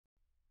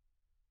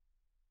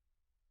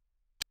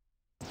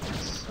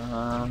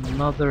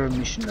Another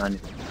mission I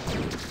need.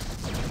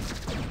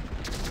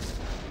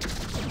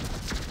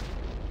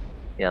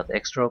 Yeah, the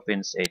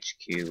Extropins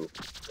HQ,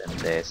 then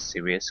the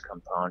Sirius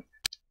compound.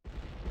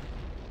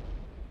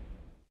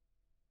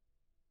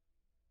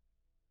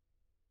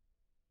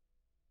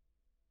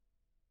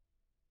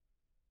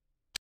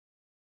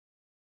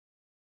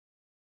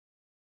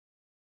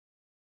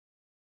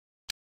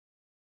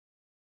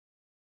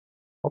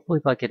 Hopefully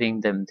by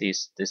getting them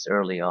this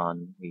early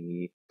on,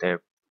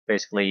 they're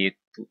basically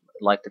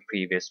like the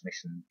previous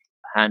mission,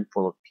 a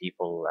handful of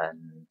people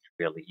and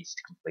really easy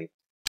to complete.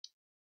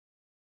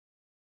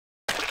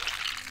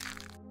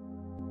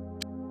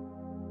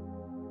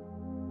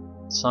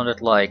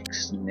 Sounded like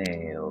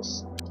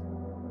snails.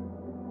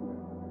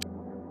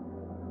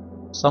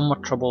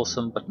 Somewhat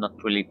troublesome, but not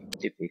really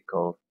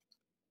difficult.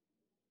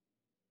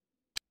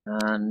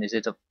 And is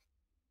it a...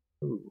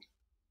 Ooh,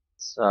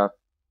 it's,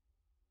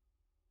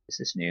 this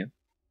is new.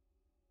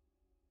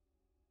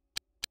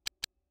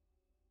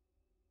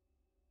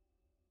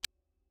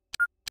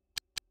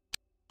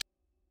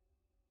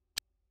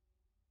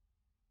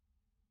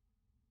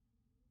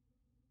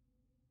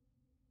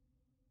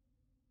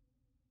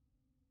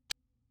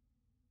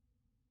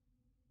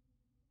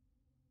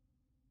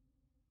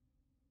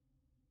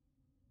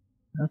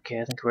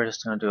 Okay, I think we're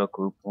just gonna do a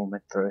group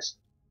movement first.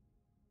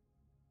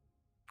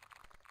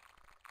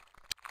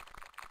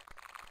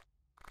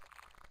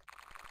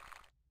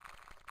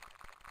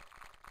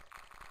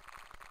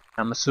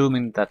 I'm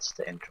assuming that's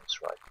the entrance,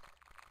 right?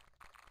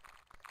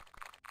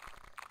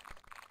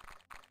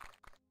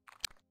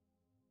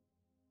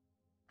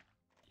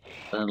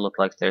 Doesn't look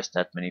like there's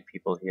that many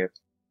people here.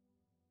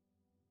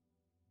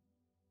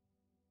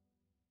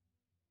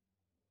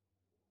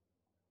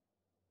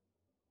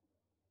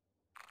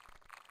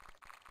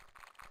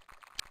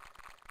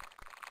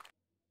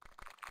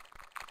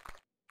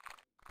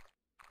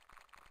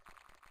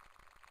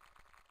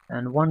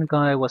 And one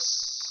guy was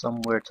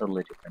somewhere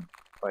totally different,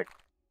 right?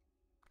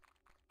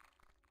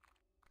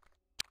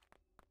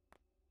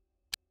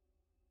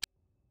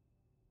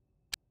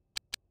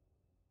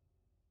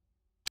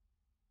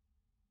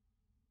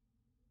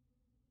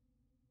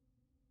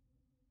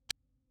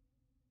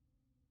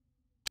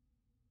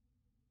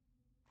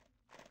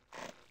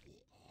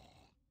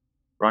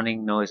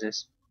 Running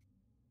noises.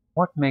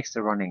 What makes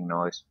the running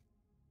noise?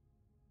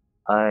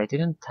 I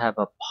didn't have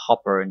a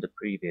popper in the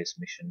previous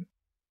mission.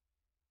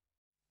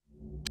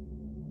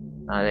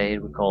 I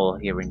recall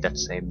hearing that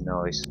same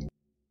noise.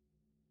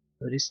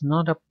 But it's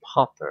not a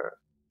popper.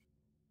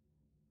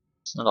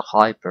 It's not a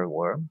hyper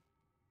worm.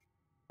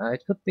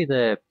 It could be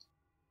the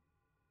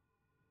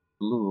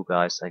blue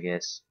guys, I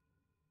guess.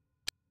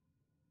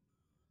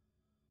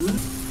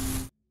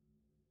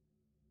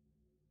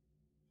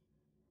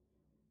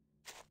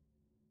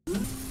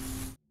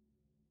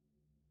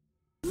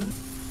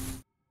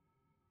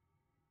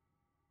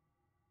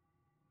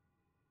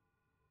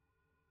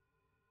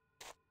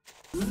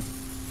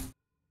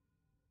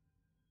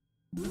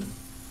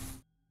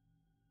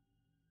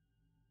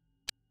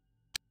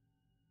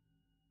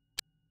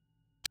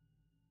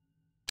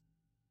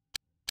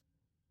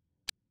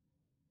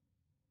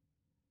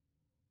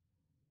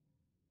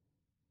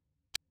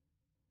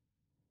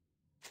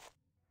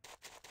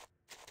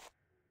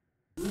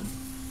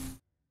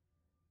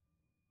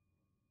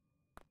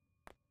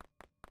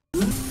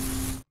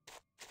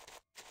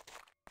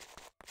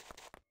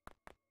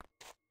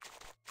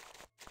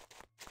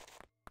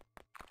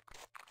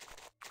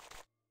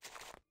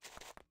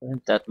 There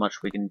isn't that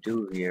much we can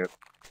do here.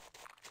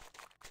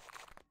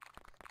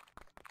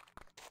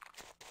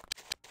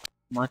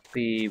 Might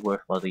be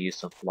worthwhile the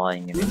use of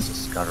flying and it's to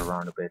scout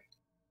around a bit.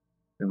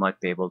 We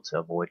might be able to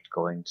avoid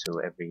going to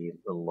every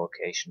little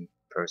location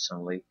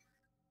personally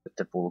with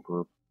the bull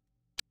group.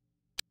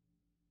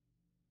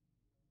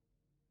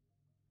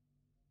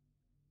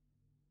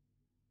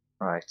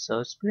 Right, so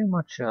it's pretty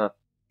much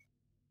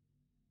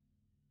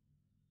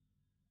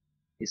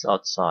he's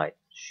outside.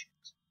 Shit.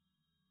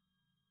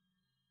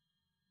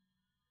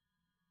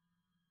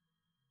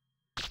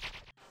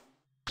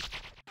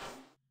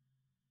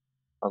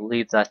 I'll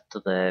leave that to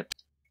the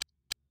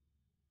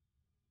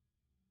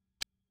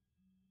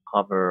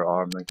hover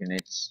armor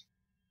units.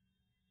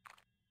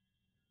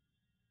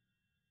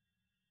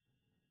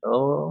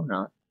 Oh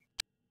no.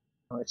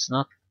 No, it's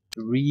not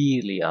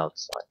really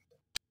outside.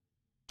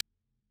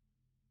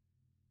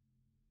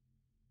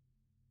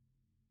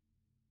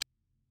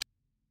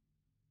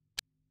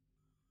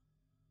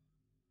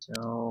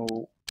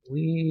 So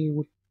we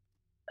would.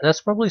 That's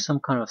probably some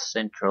kind of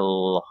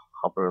central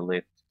hover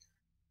lift.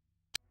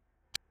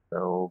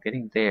 So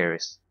getting there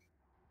is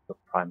of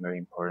primary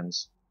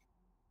importance.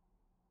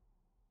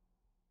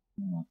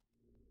 Hmm.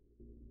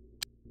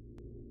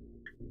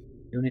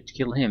 You need to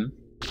kill him.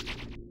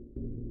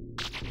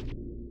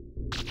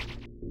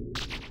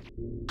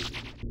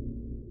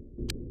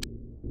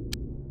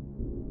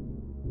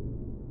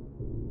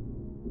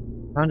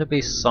 Trying to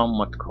be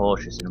somewhat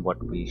cautious in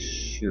what we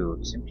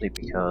shoot, simply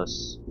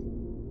because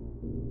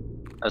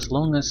as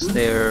long as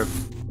they're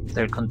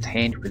they're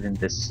contained within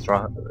this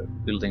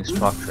building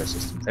structure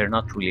system. They're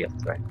not really a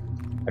threat.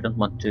 I don't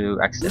want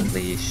to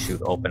accidentally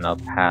open a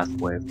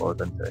pathway for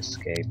them to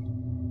escape.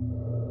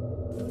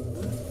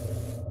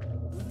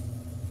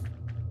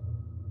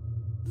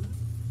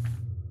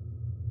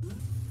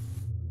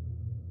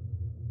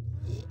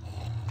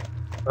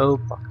 Oh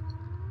fuck.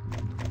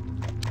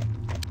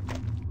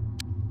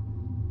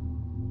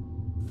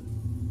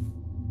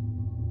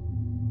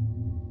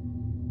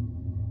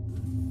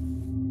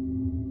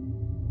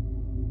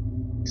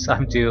 So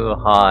I'm too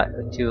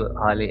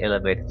highly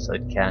elevated so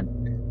it can't.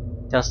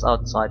 Just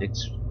outside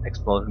its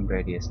explosion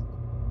radius.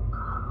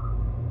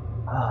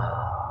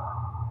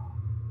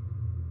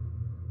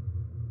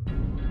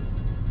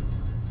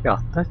 Yeah,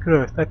 that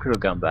could have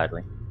gone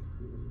badly.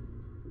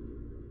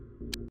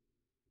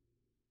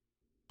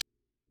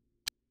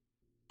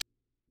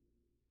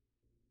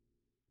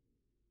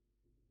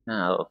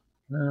 Now,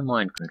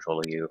 mind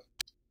control you.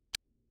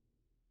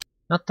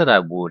 Not that I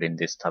would in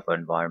this type of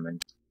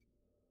environment.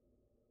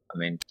 I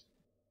mean,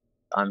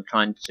 I'm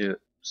trying to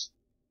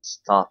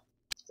stop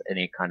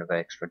any kind of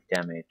extra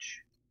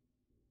damage.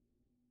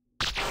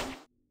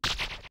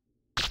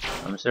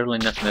 I'm certainly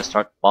not gonna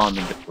start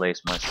bombing the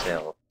place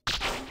myself.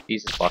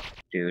 Jesus fuck,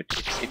 dude,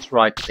 it's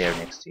right there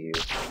next to you.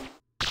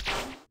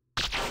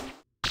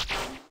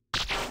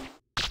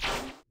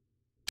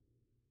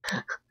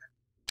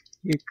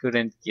 You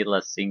couldn't kill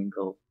a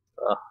single.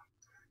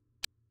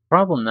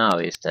 Problem now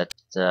is that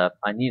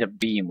I need a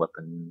beam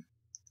weapon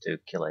to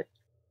kill it.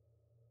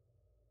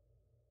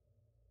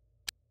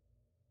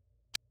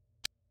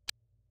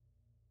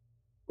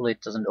 Well,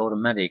 it doesn't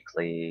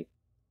automatically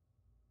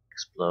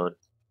explode.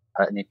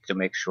 I need to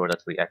make sure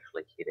that we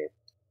actually hit it.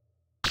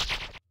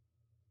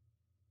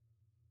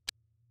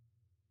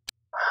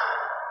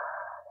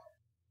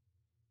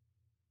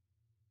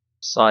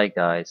 Sigh,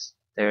 guys.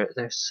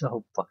 They're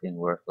so fucking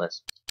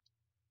worthless.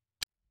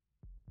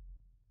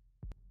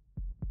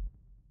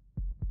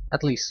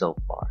 At least so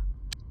far.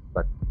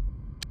 But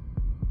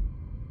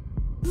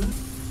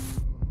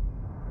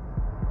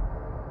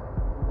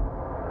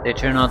they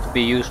turn out to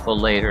be useful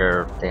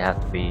later. They have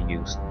to be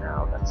used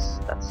now.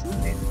 That's the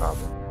main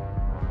problem.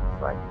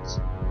 Right.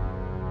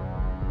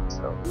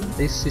 So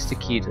this is the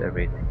key to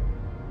everything.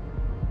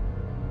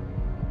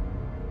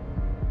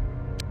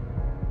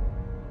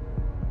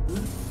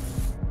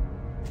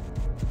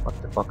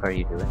 What the fuck are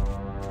you doing?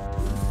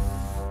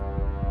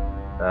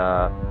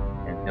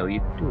 And no,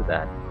 you can do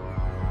that.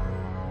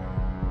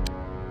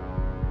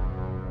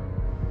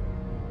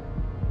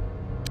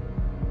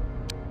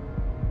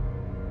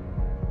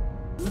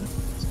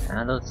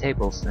 Stand on the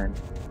tables then.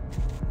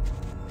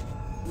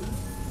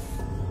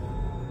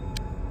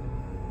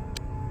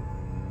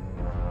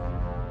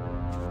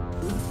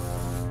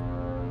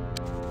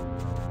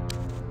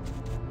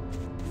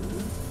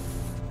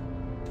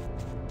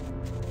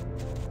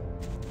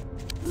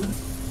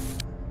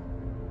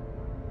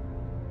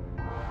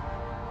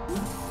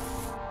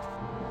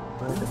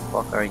 Where the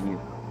fuck are you?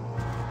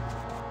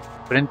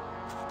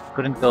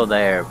 Couldn't go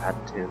there,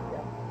 had to,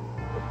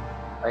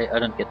 yeah. I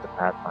don't get the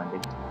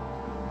pathfinding.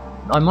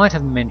 I might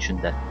have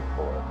mentioned that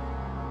before.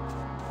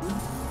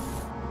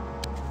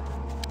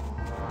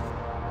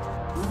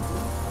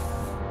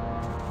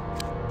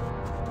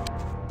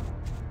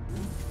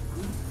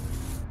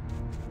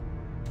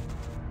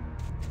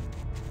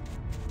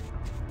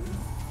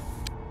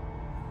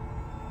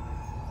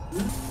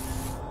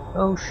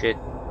 Oh shit.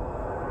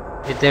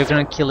 If they're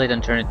gonna kill it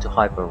and turn it to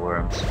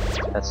hyperworms,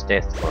 that's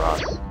death for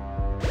us.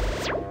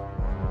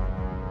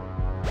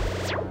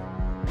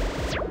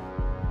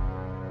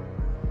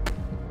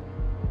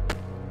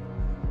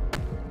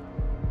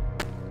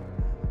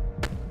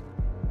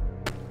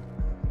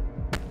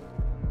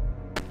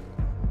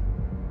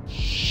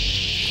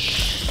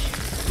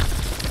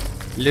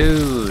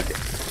 Lude!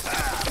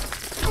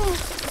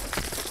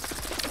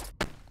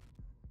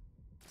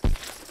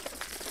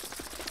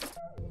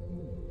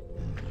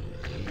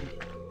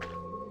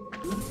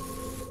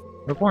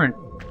 We weren't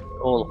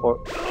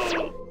all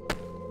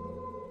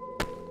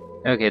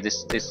Okay,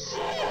 this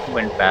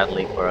went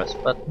badly for us,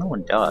 but no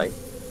one died.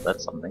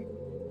 That's something.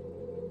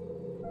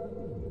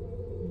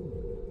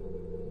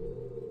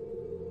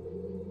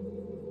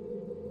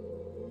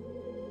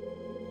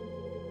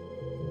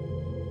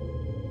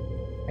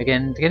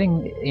 Again,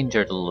 getting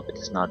injured a little bit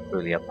is not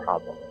really a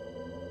problem.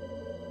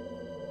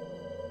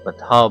 But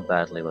how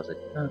badly was it?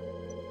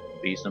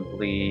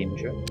 Reasonably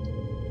injured?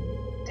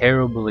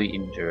 Terribly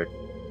injured.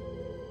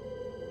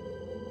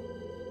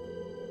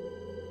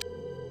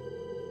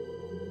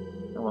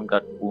 No one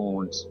got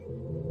wounds.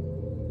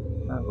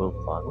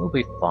 We'll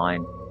be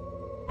fine.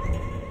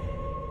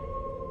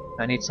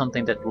 I need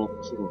something that will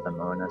kill them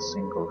on a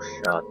single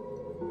shot.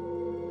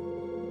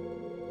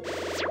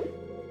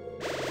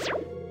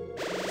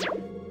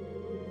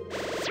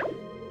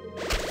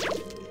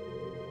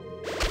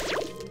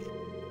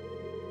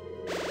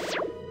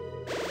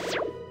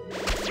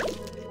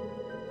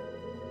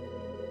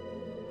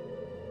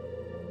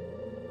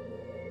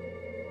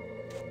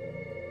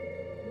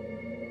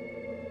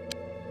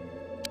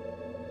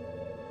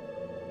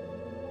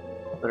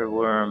 Another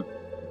worm.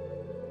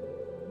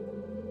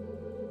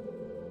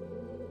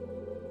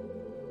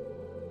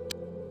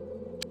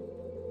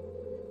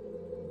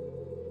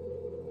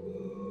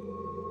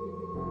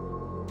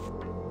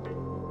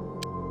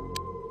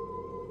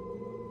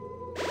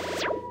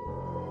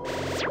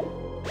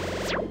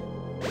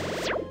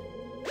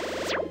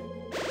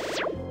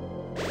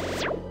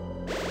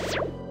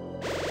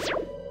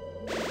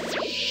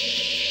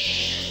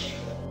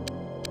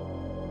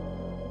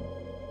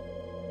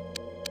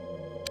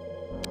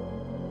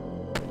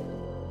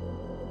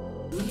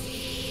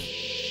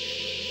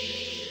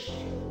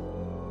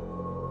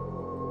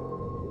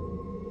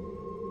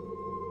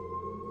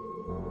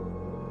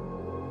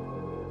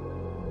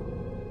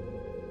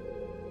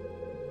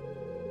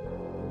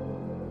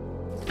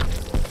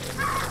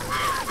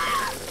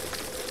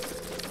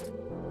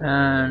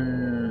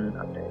 And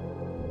okay.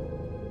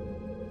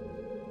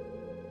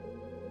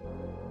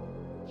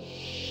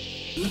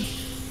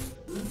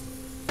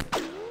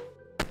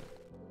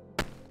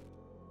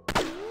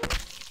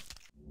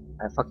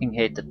 I fucking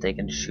hate that they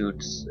can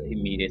shoot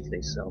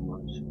immediately so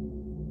much.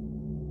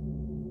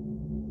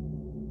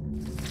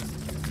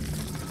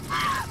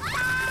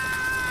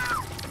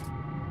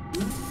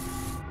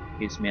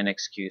 Gives me an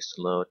excuse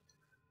to load.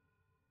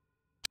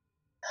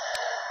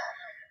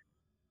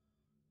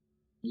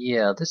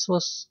 Yeah, this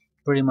was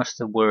pretty much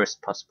the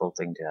worst possible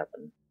thing to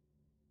happen.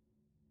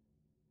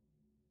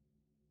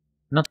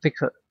 Not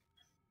because...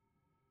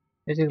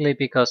 Basically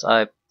because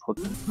I put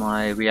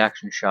my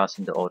reaction shots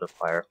into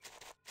autofire.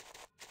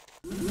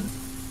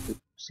 We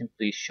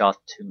simply shot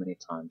too many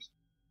times.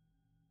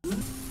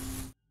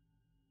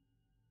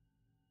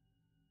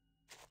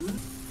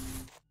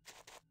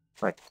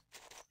 Right,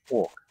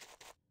 walk.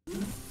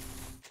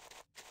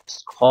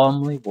 Just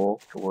calmly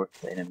walk towards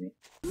the enemy.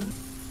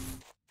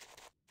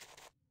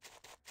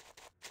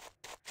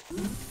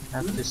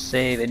 Have to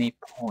save any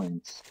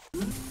points.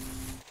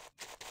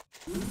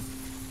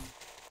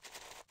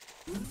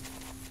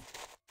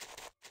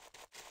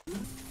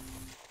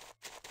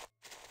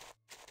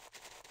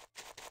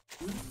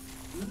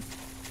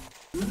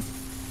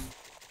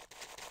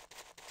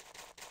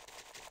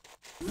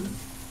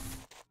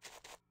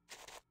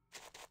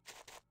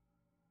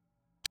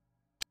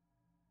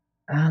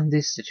 And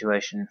this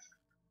situation.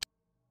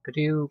 Could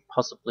you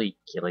possibly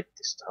kill it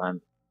this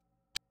time?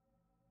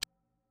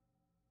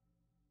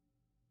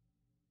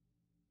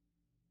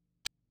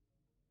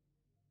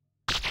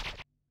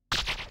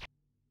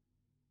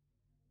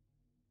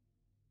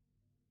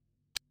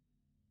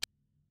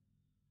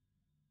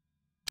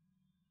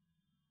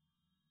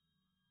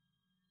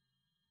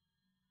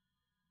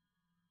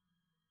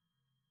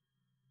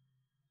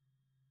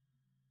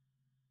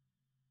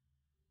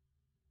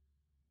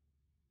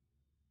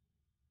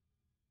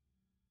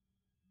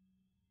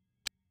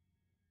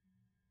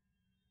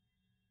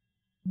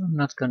 I'm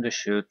not going to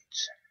shoot.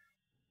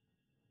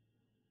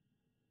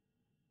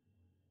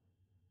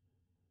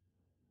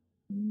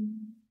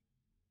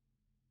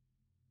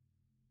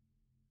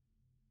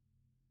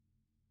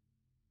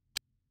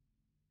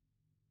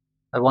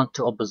 I want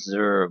to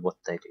observe what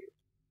they do.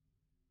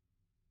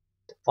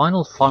 The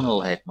final funnel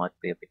head might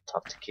be a bit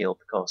tough to kill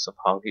because of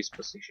how he's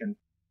positioned.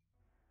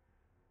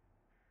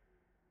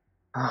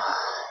 Right.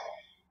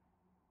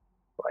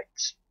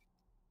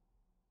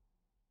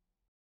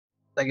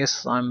 I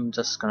guess I'm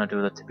just gonna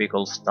do the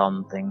typical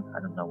stun thing. I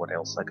don't know what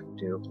else I could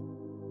do.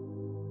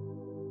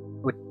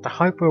 With the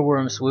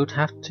hyperworms, we would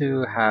have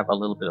to have a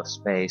little bit of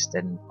space,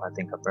 then I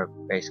think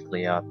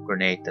basically a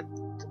grenade that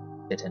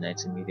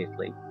detonates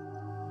immediately.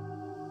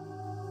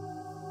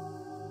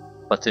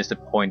 But since the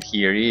point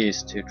here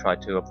is to try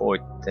to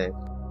avoid the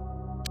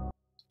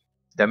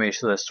damage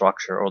to the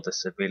structure or the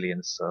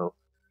civilians, so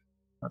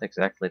not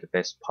exactly the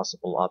best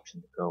possible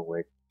option to go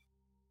with.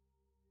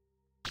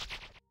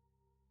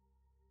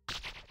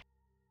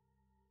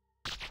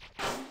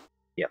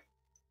 Yeah,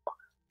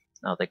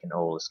 now they can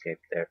all escape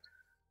there.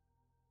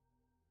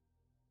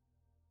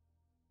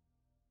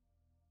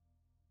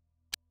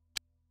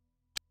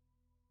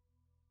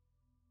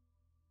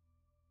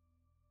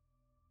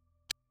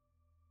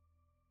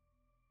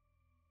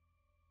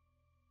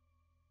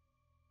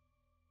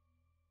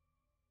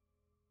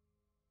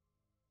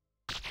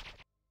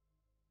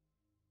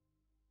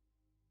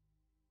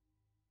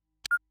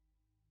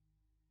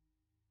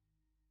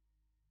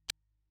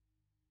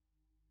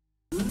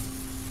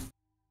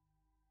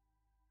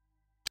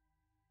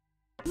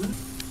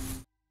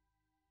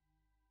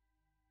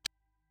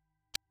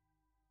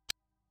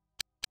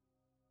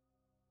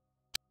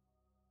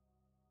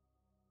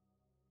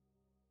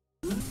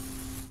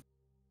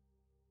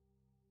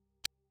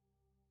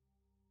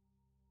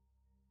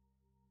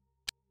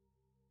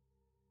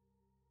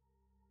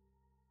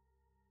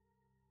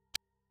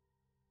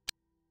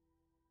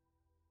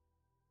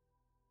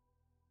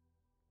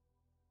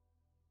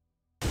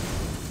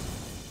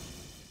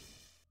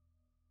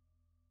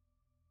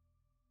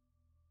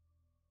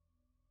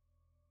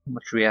 How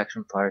much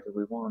reaction fire do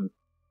we want?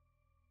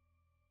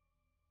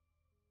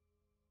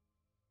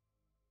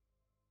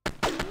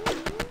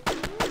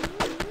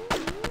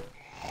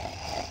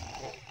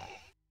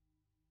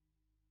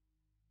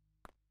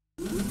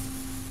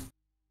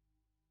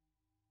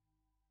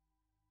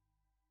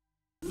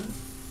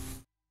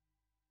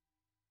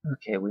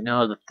 Okay, we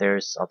know that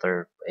there's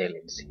other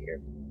aliens here.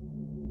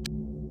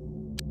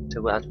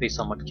 So we'll have to be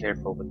somewhat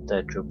careful with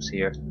the troops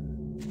here.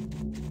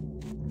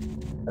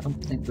 I don't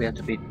think we have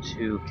to be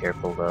too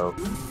careful though.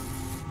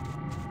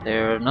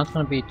 They're not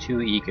going to be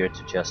too eager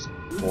to just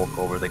walk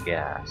over the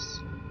gas.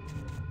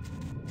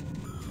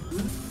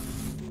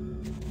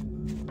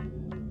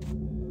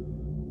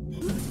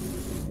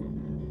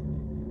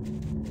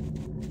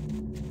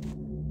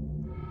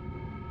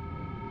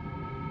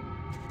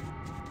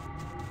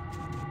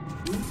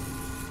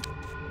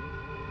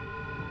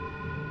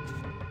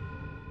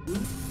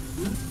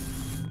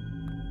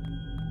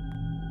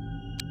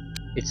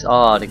 It's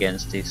odd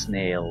against the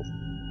snail,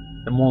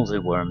 the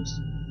multiworms,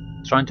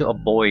 trying to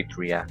avoid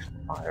reaction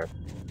fire.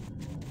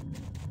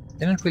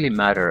 Didn't really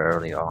matter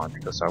early on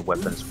because our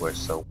weapons were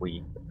so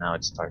weak, but now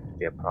it's starting to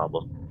be a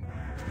problem.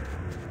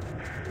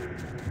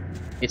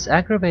 It's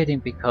aggravating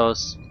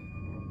because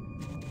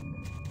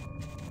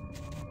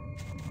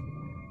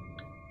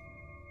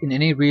in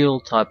any real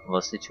type of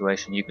a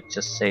situation you could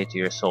just say to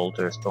your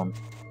soldiers, don't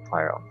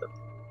fire on them.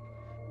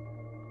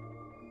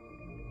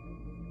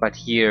 But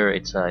here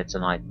it's a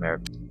nightmare.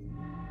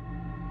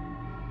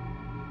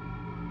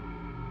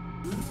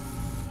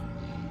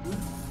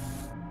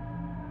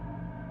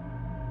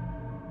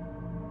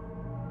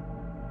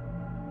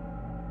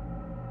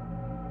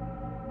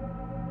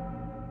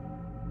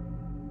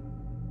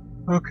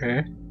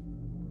 Okay.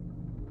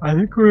 I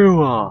think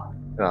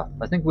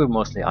I think we've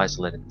mostly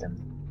isolated them.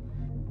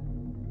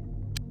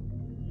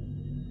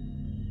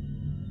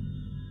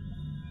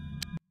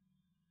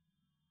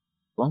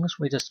 As long as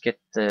we just get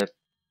the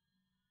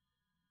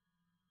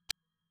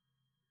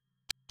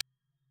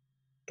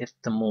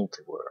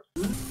multiworm.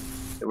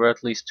 There were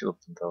at least two of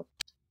them though.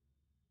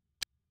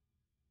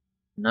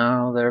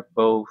 Now they're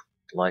both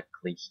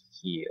likely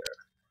here.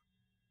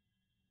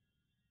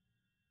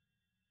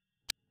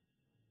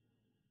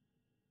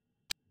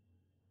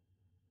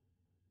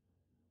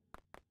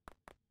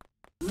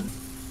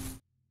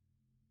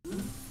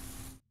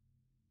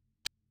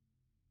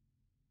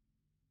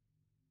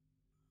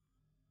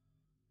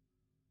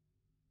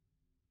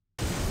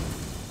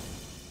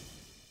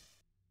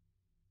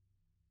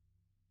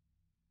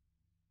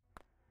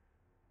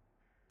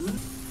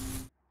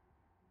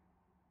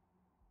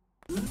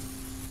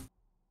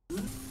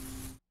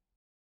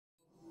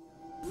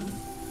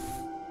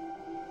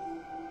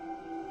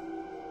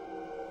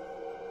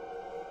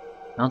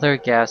 Now they're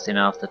gassed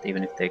enough that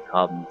even if they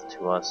come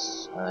to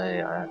us,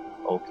 I'm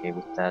okay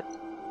with that.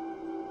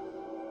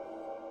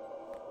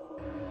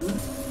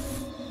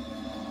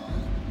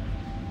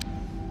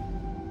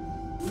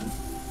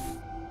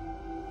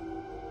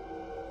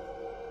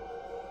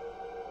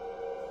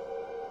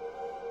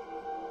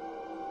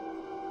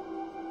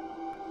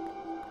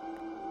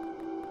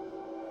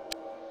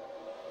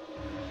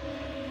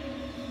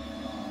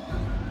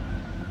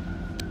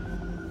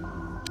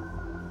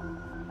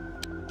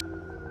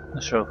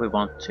 Not sure if we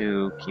want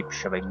to keep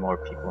shoving more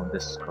people in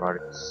this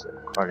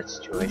crowded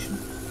situation.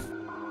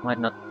 Might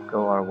not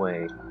go our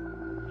way.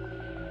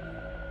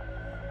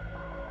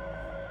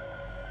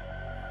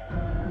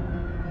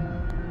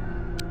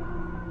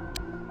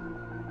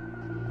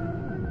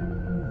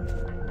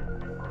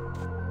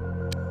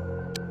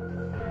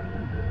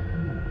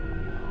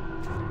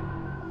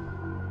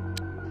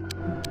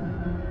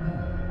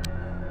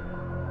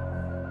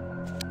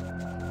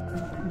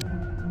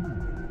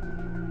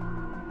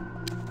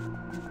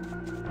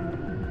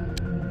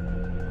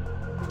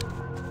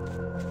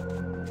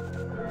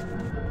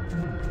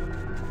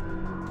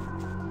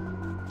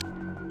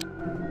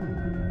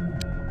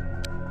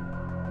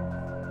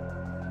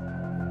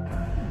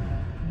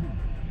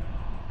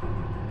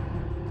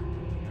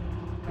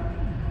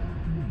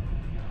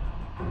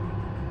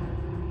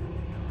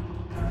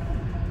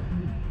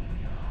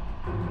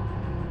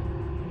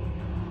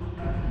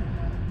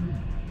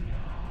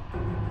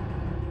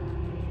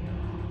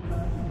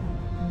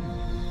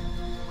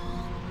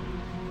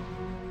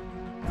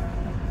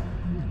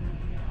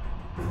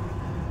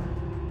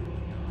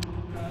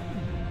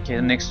 Okay,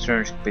 the next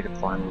turn should be the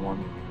final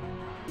one.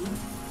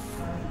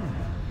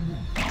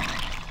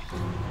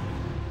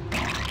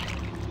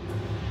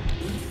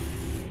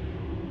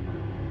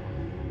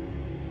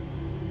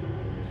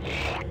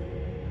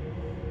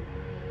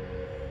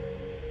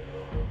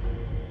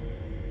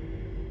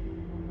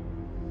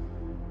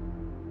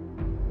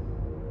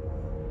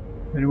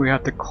 Then we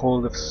have the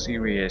Cold of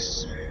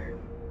Sirius.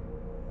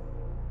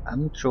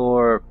 I'm not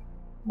sure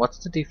what's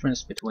the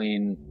difference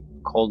between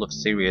Cold of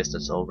Sirius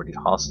that's already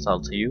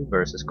hostile to you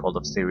versus Cold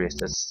of Sirius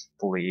that's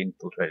fully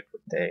infiltrated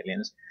with the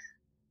aliens.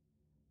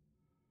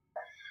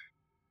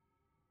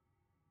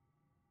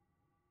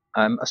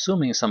 I'm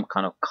assuming some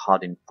kind of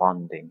cut in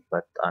funding,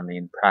 but I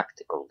mean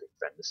practical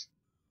difference.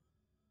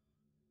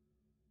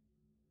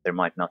 There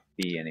might not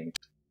be any.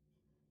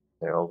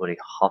 They're already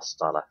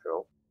hostile after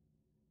all.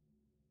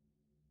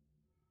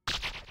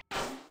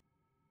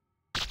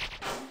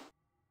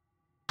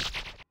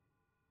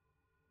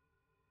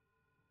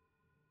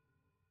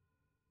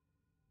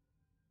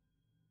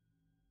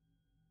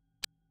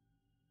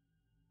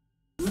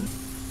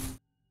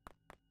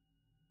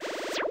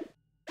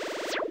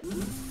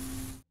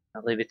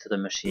 I'll leave it to the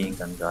machine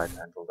gun guy to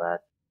handle that.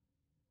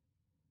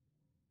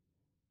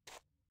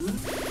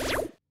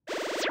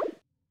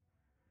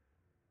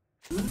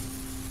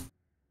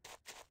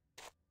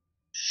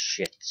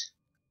 Shit.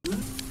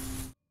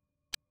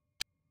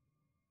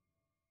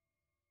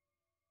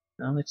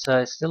 No, it's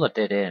still a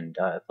dead end.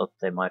 I thought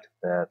they might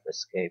have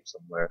escaped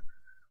somewhere.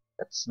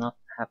 That's not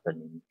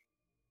happening.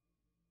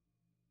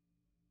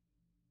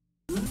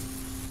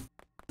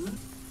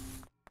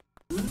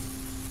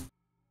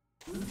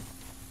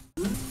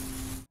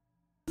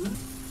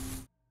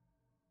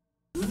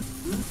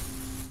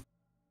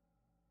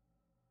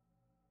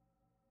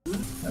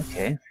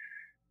 Okay.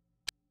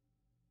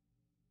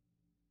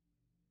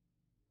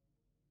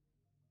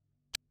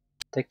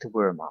 Take the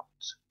worm out.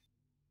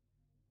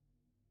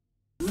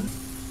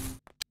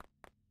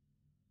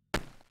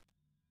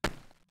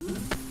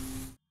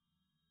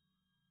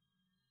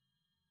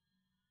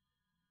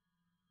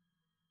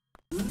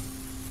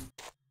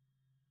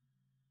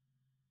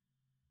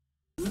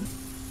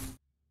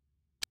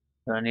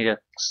 I need a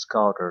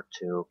scout or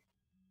two.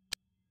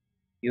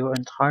 Your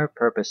entire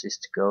purpose is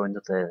to go into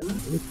the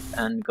pit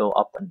and go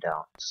up and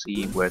down,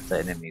 see where the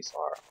enemies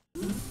are.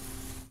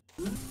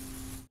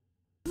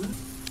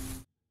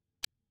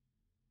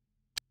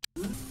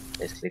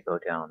 Basically go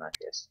down, I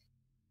guess.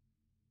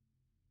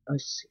 I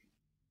see.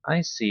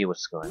 I see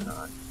what's going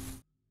on.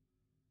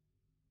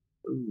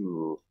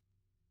 Ooh.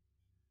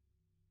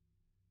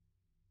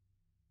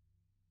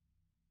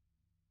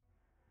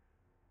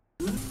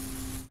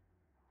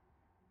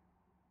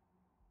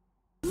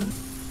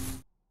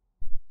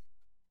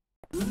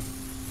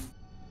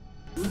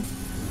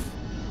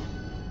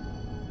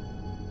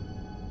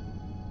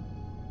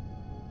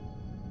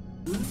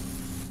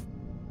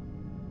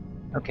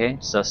 Okay,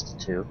 just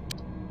two.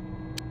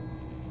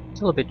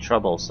 Still a bit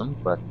troublesome,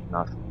 but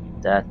not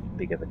that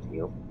big of a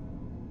deal.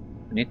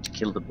 We need to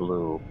kill the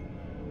blue.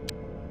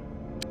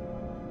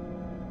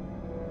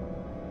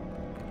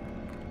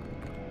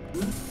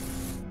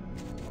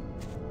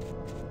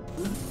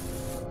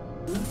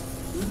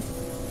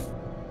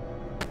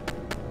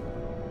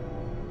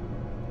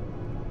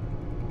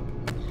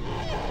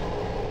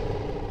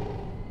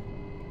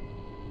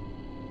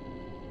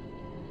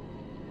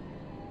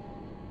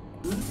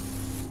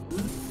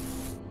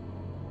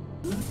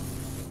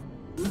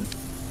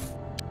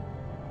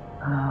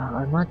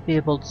 I might be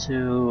able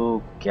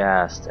to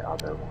gas the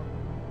other one.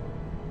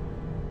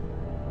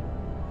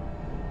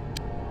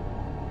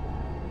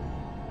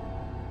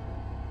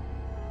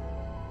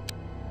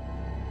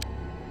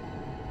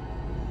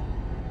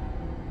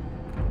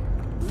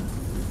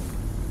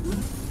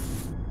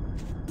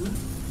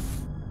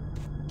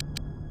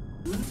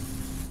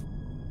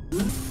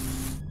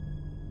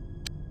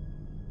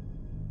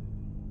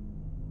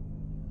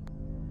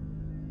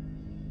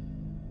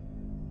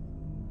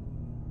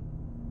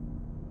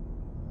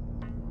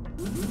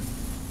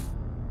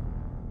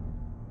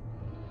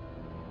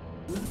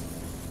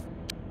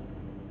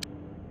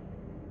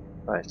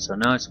 Right, so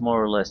now it's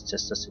more or less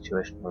just a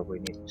situation where we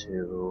need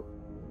to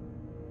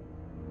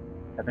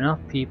have enough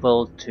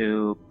people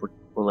to put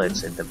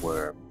bullets in the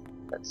worm.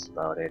 That's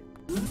about it.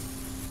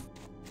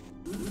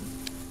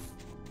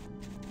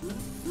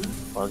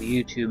 While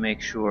you two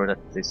make sure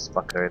that this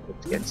fucker, if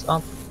it gets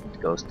up, it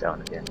goes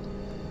down again.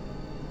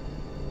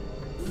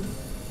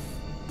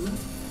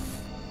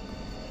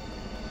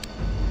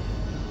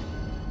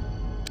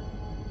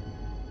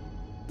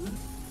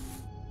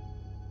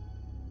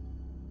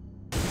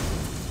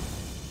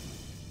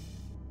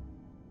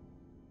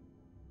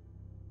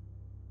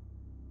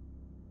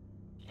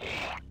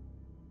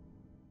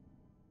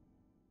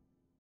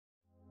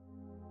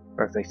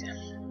 Perfect.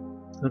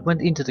 It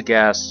went into the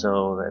gas,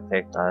 so the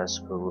effect I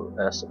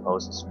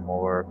suppose is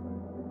more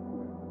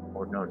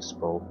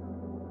noticeable.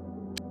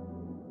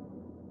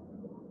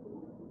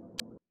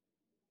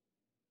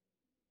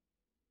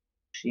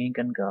 Machine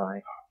gun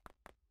guy.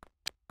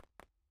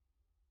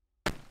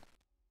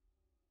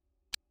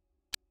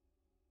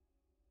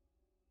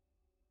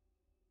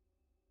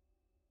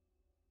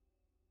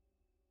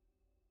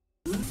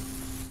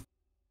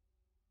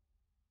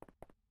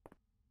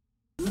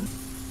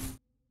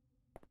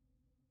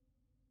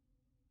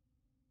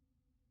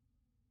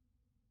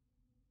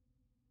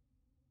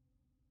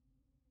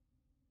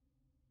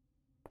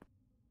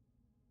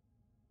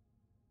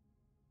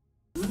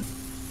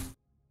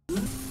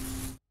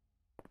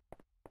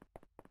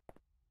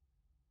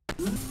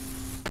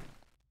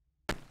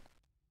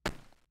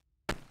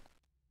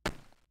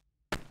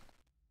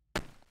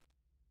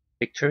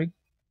 Victory?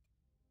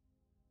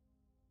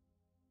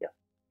 Yeah.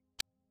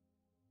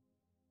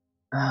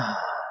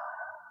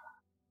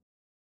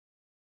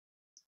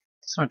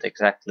 It's not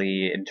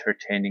exactly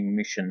entertaining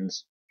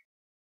missions.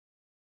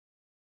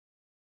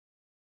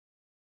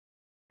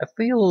 I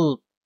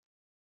feel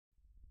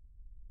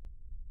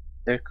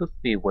there could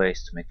be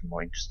ways to make it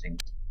more interesting.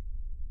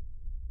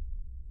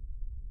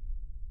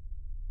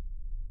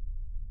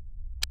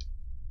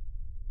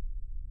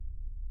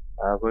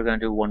 We're gonna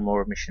do one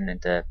more mission in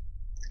the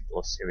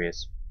Temple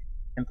series.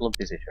 Temple of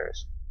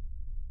Visitors.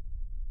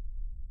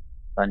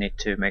 I need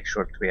to make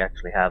sure that we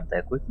actually have the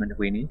equipment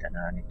we need, and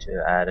I need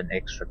to add an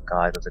extra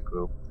guy to the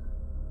group.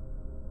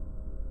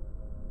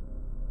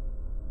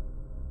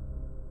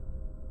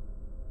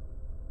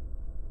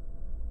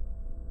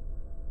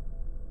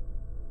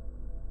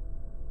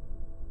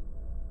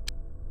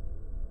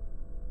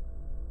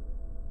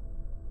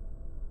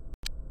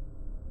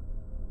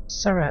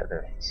 Sarah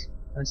Evans.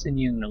 I haven't seen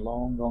you in a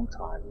long, long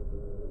time.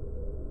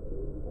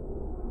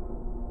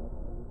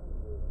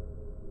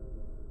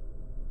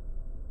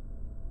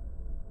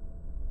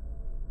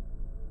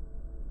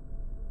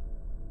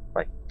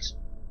 Right.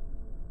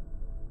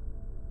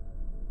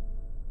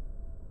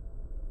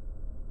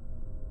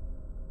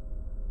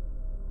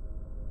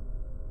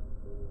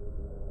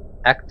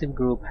 Active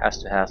group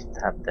has to have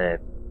the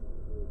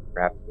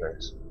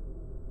grapplers.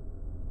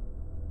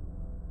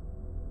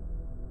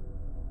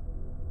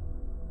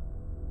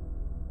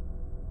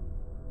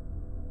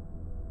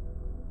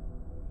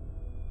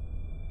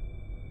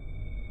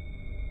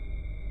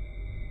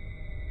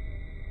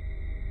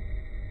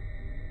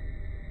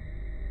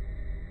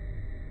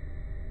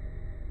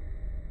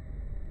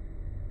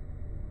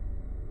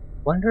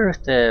 Wonder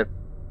if the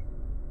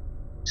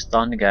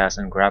stun gas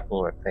and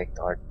grapple effect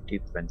are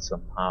different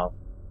somehow.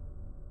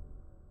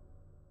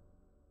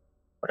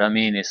 What I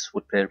mean is,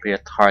 would there be a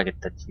target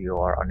that you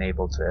are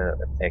unable to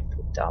affect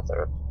with the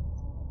other?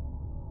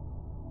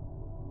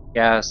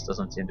 Gas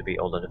doesn't seem to be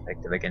all that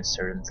effective against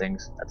certain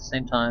things. At the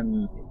same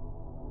time,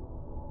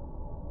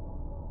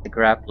 the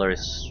grappler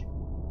is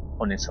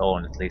on its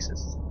own, at least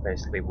it's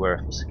basically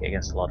worthless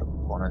against a lot of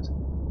opponents.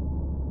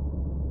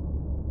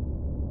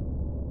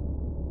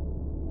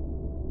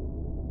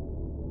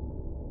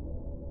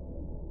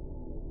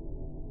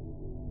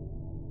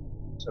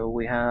 So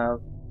we have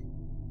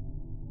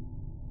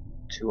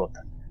two of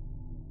them.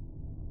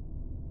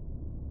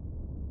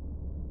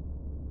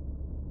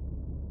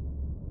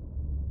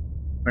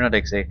 We're not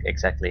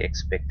exactly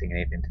expecting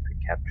anything to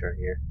be captured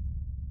here.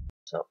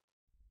 So,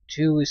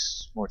 two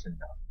is more than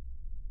enough.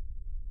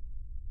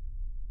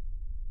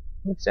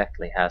 Who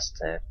exactly has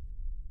the...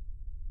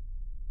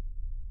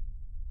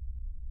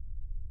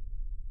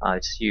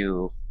 it's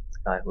you, the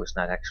guy who's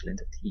not actually in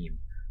the team.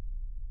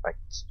 Right.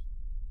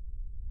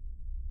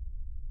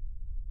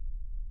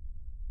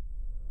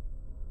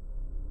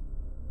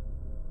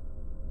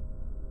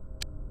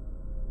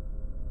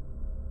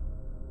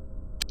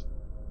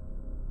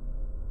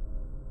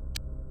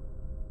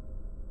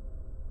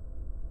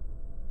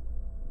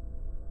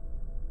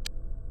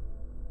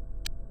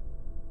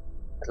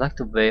 I'd like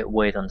to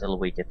wait until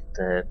we get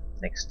the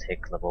next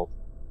tech level.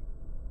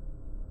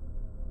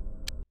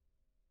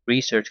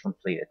 Research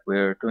completed.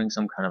 We're doing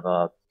some kind of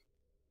a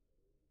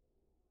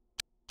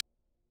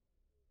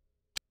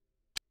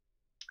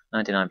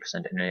 99%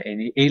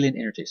 alien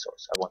energy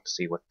source. I want to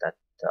see what that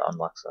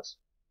unlocks us.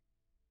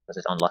 Does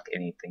it unlock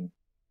anything?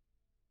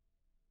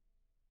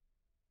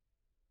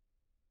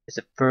 It's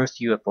the first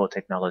UFO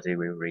technology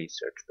we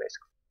research,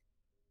 basically.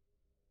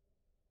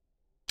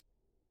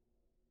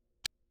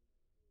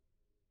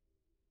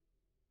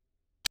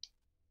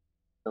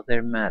 So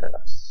they're mad at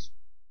us.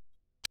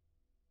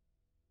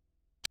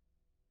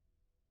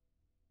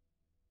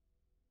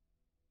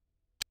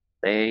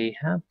 They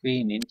have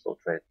been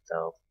infiltrated,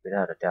 though,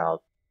 without a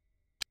doubt.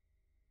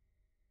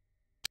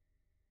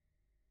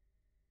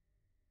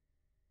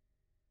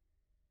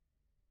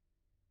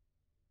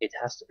 It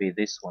has to be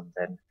this one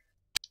then.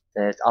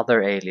 That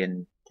other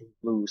alien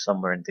flew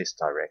somewhere in this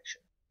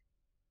direction.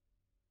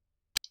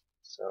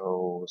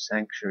 So,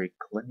 sanctuary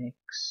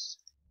clinics.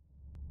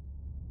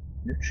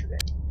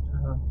 Nutrient.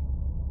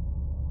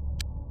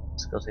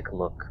 Let's go take a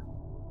look.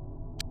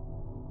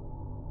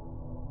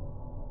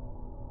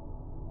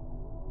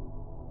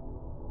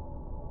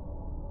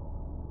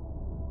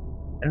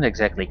 I don't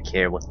exactly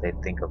care what they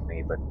think of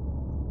me, but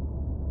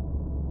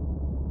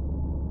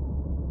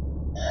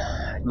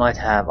it might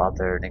have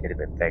other negative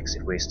effects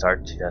if we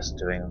start just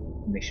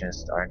doing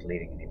missions that aren't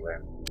leading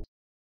anywhere.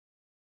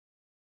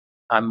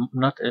 I'm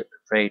not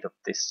afraid of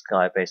this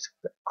guy-based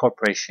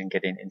corporation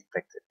getting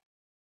infected,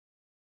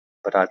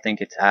 but I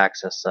think it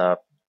acts as a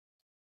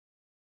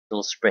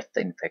little spread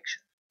the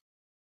infection.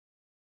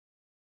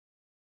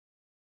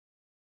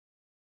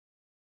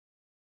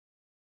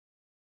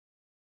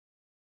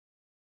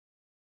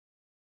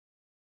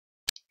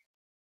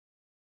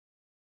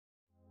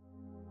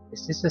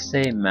 Is this the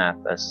same map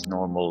as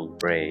normal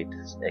raid,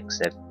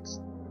 except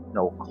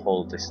no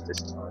cultists this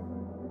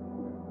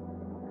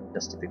time?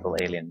 Just typical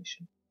alien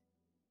mission.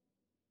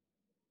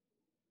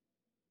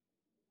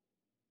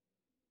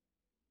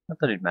 Not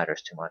that it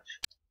matters too much.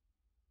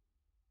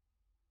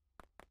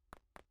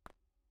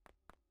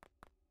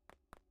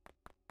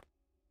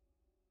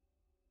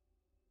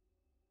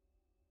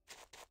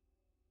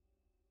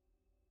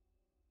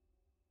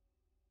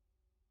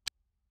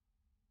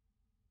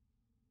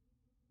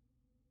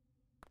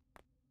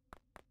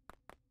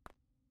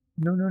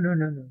 No, no, no,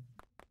 no, no.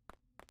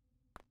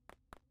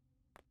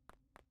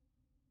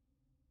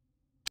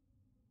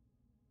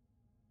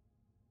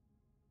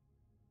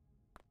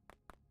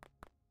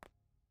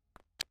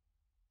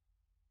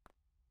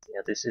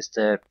 Yeah, this is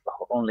the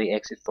only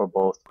exit for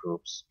both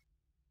groups.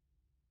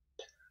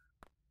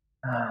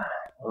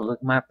 Well, the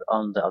map,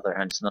 on the other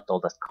hand, is not all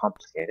that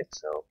complicated,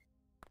 so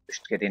we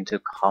should get into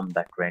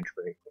combat range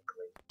very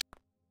quickly.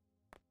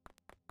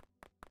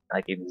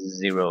 I give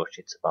zero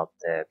shits about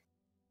the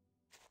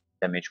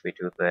damage we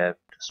do to the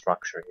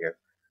structure here.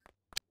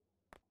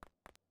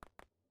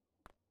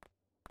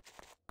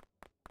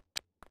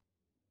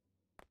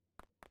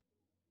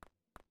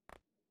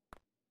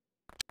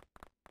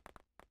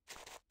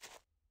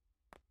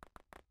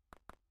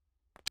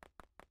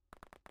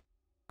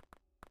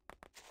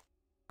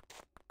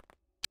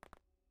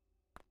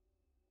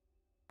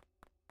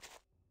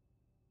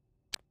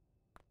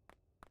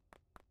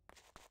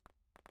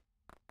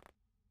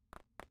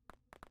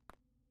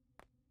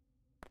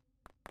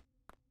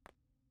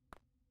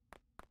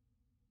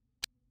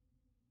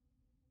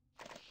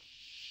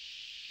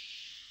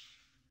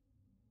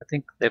 I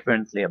think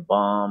definitely a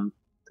bomb,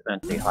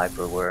 definitely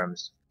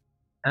hyperworms,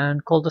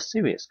 and call the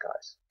serious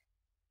guys.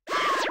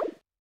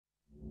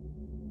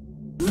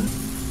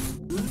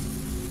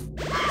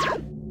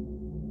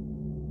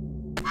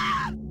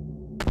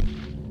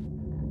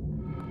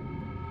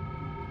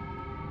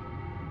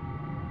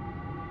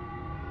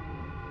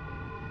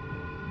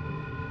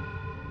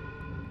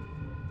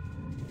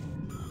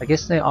 I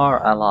guess they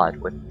are allied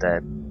with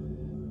the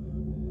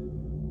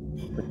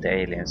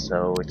aliens,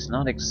 so it's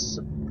not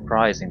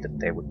surprising that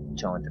they would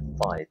join the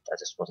fight. I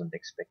just wasn't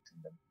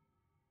expecting them.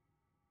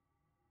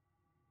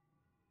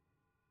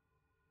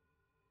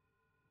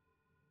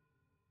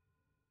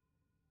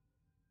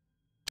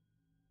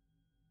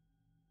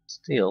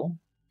 Still,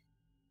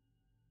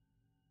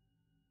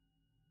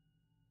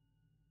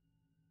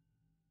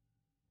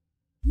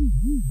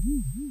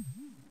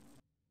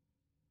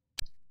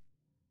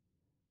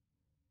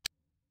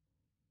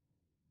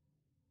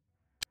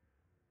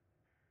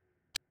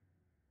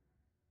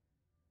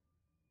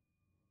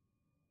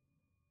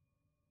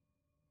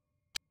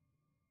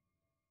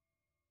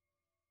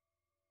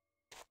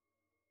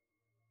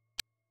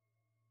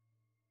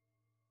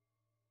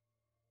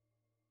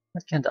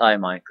 why can't I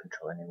mind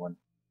control anyone?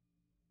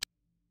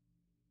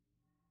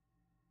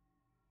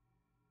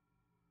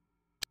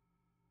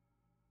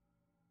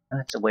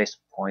 It's a waste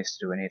of points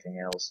to do anything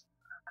else.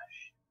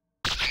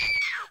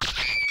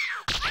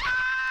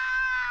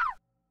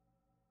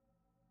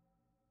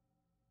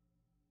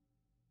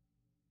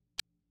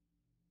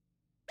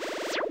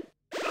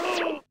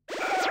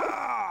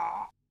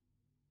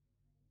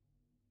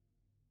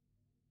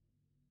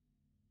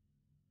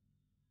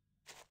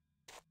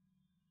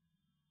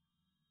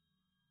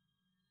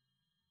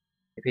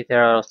 Maybe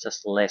there are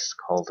just less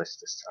cultists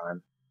this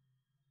time.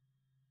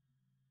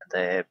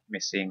 The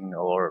missing,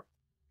 or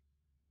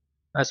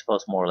I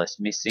suppose more or less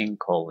missing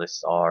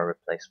cultists are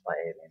replaced by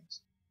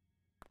aliens.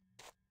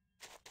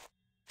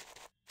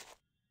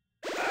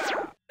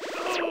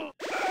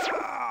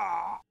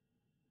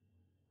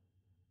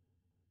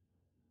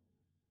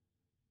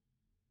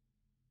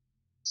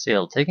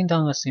 Still, taking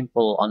down a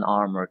simple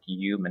unarmored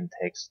human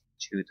takes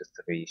 2 to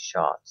 3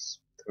 shots.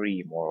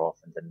 3 more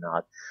often than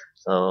not.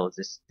 So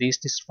these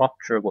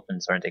disruptor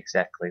weapons aren't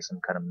exactly some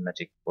kind of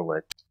magic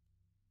bullet.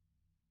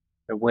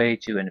 They're way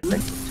too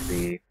ineffective to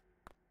be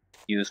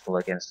useful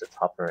against the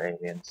tougher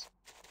aliens.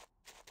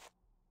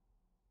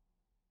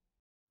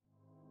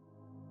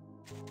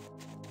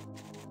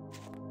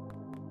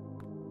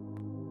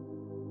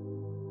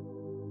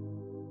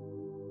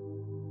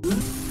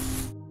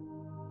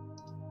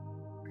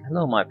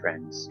 Hello, my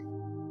friends.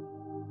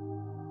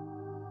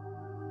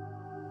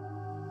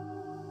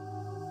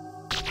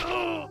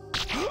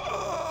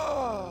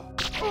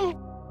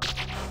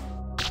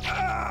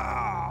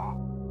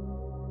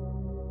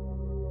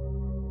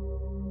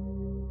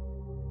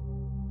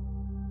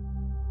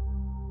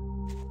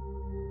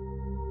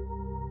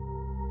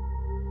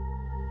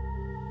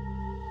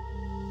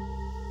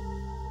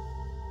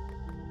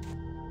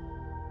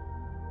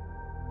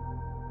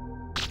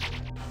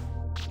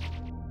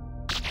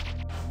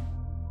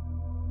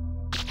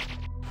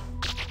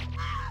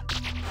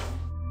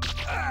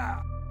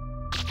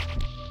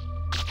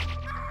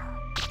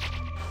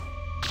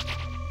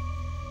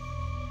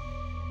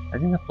 I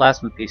think a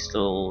plasma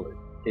pistol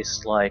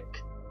is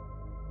like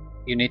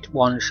you need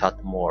 1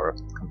 shot more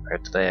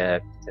compared to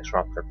the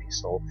disruptor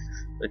pistol.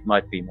 It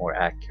might be more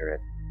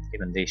accurate.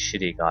 Even these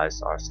shitty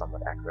guys are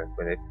somewhat accurate,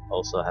 but it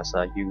also has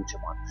a huge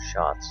amount of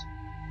shots.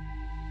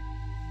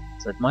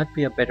 So it might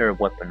be a better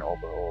weapon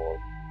overall.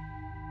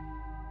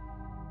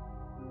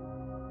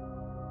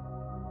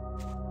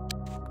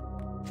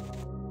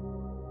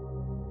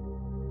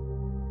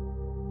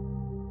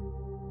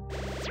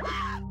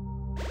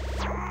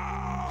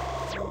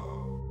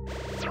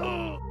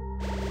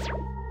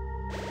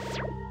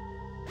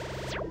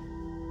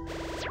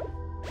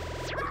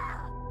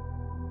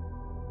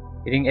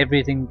 Hitting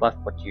everything but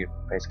what you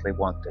basically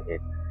want to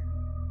hit.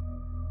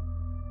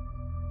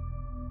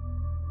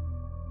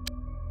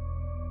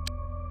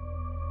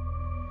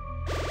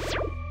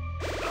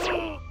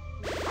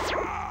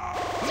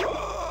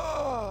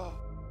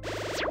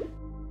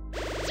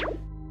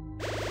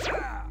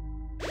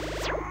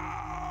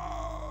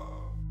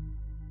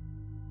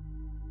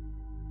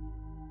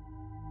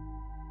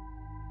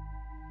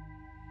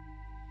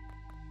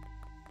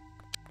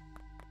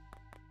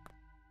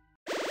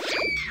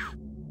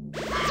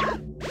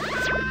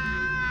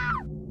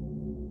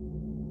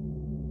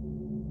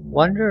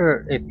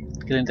 Wonder if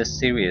killing the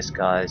serious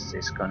guys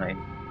is gonna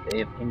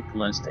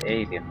influence the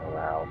alien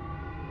morale.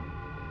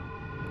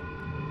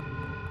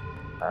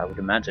 I would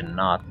imagine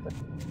not, but at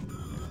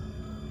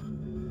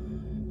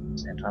the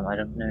same time I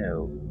don't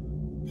know.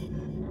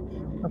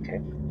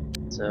 Okay,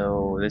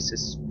 so this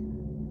is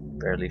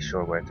barely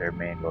sure where their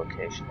main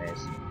location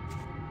is.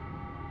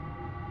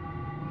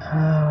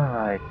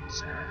 Alright.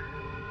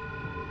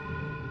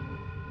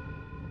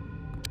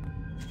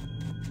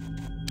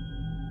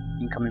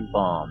 Incoming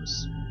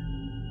bombs.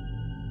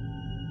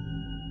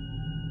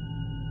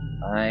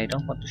 I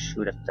don't want to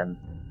shoot at them.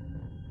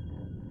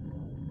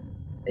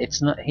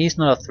 He's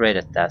not a threat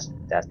at that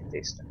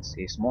distance.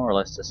 He's more or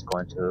less just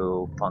going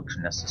to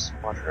function as a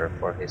spotter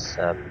for his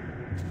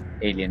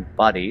alien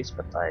buddies,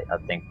 but I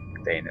think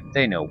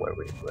they know where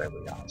we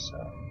are, so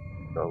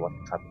what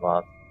type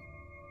of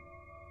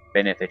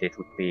benefit it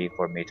would be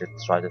for me to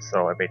try to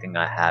throw everything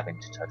I have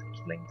into try to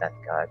killing that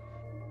guy.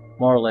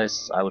 More or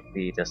less, I would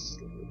be just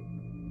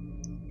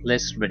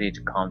less ready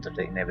to counter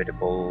the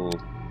inevitable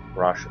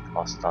rush of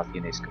hostile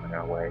units coming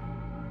our way.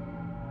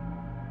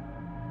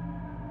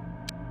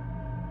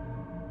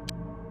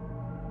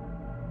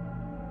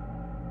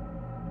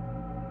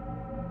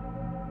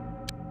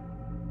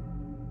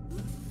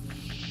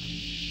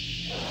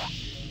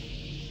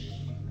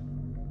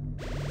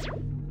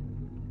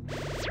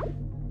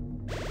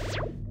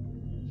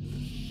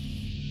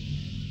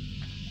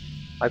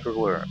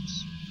 Hyperworms.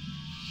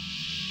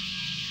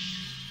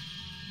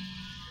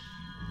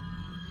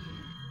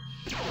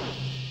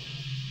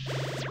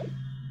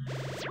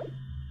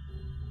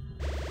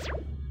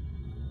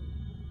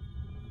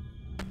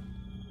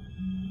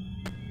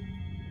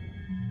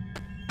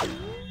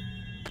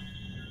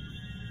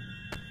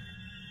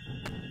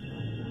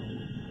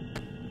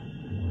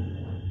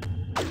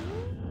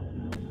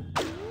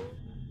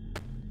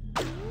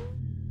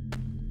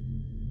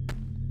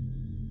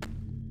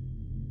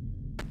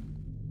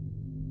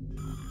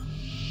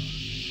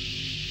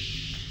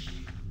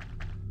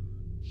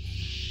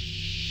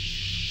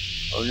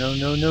 Oh no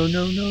no no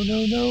no no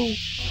no no!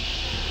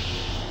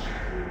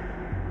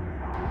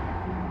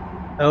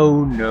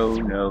 Oh no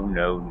no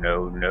no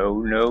no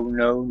no no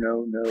no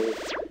no no!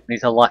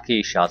 Needs a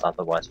lucky shot,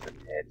 otherwise we're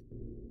dead.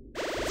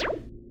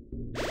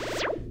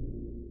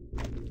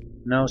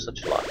 No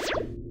such luck.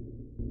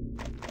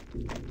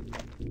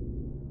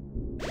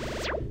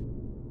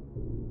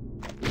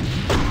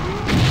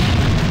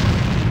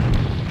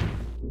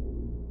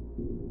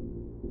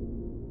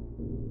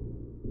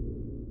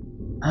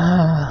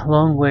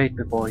 Long wait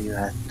before you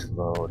have to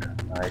load,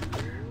 right?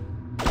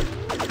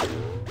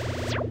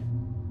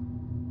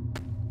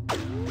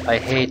 I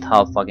hate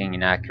how fucking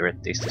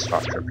inaccurate these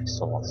destructor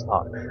pistols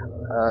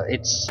are.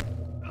 It's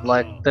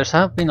like there's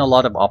have been a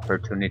lot of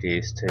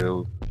opportunities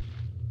to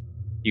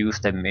use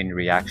them in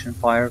reaction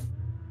fire,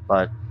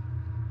 but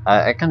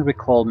I can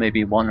recall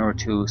maybe one or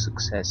two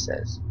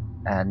successes,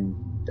 and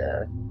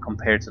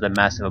compared to the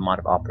massive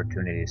amount of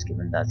opportunities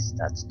given,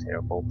 that's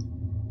terrible.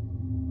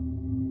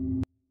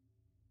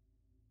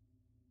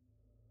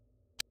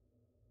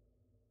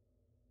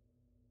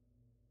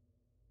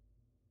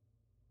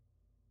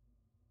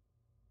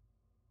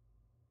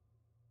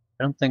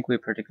 I don't think we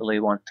particularly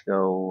want to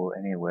go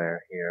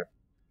anywhere here.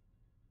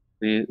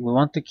 We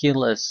want to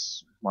kill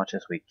as much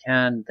as we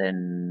can,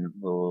 then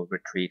we'll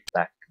retreat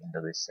back into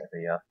this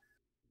area.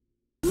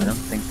 I don't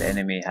think the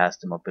enemy has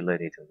the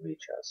mobility to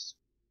reach us.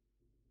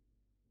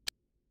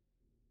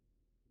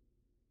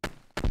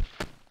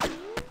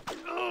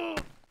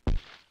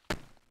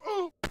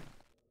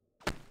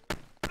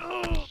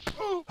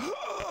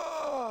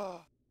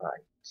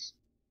 Right.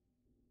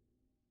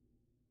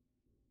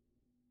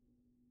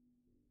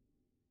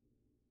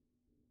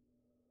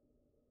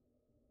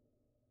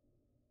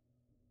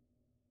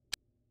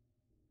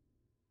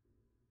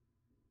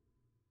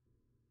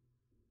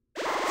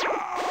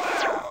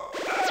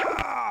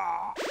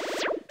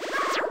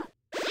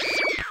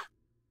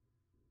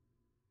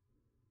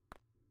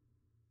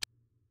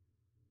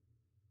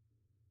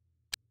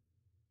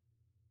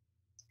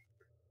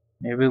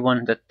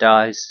 Everyone that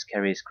dies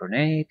carries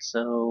grenades,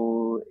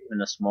 so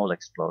even a small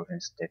explosion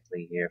is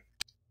deadly here.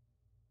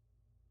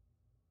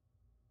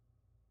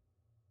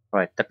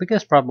 Right, the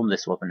biggest problem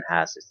this weapon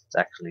has is it's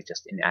actually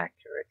just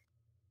inaccurate.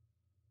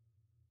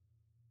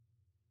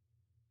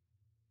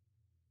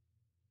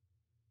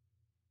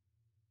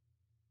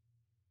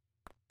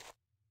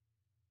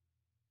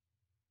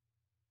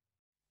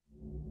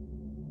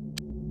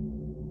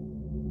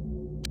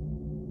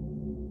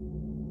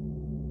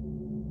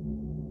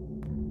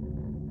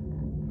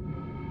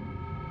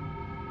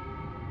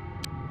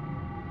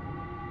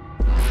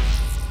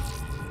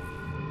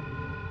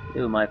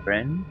 Hello, my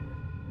friend.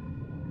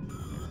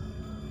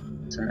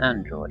 It's an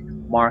android,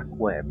 Mark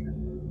Webb.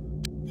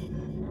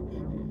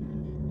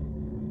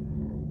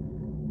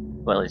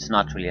 Well, it's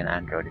not really an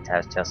android, it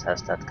just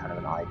has that kind of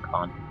an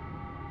icon.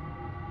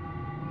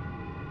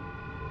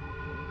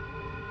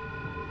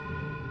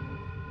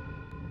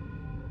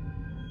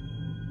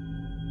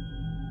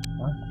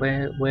 Mark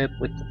Webb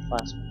with the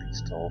plasma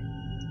pistol.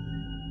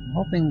 I'm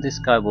hoping this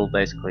guy will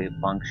basically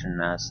function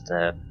as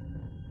the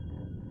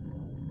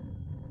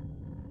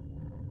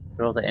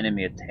draw the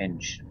enemy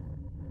attention.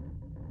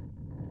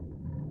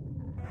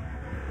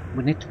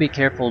 We need to be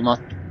careful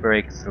not to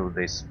break through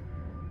this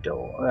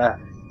door,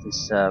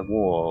 this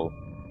wall.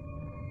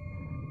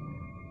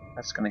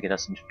 That's gonna get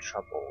us into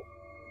trouble.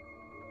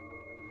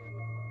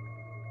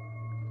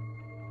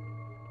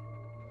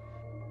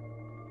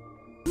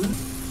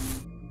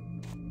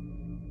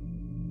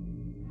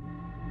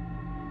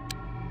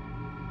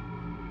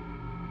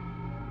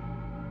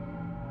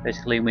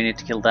 Basically, we need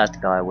to kill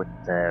that guy with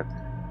the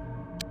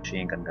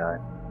machine gun guy.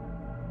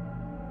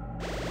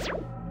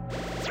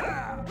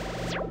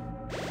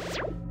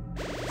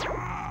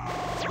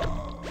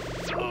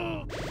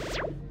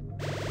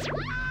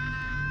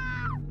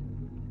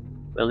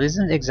 Well, this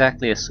isn't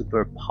exactly a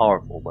super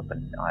powerful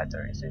weapon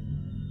either, is it?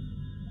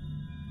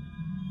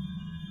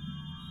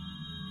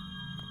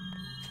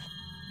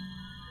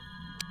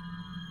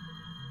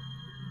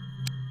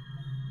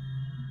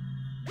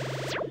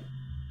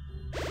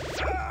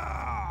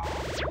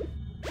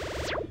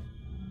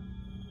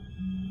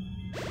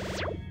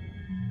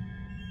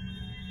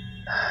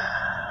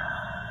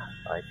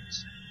 Right.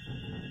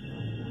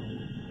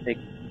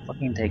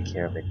 Fucking take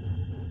care of it.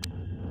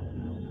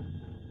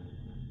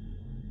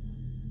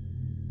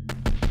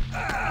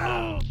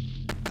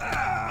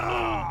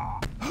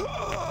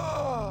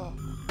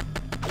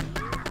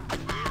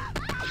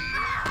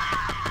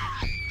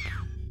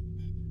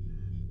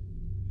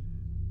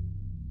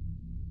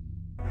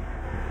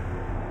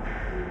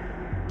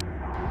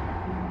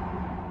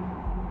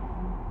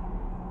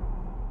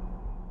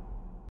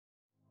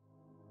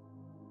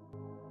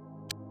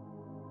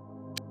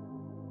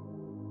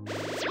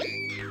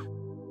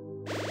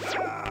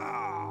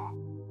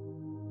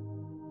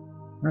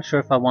 I'm not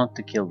sure if I want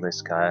to kill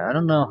this guy. I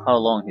don't know how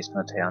long he's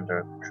gonna stay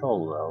under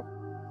control though.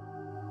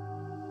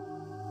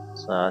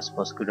 So I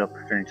suppose a good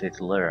opportunity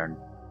to learn.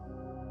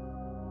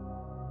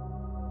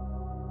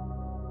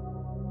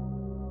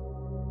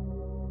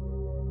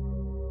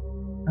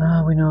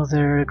 We know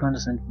they're going to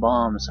send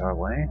bombs our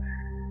way.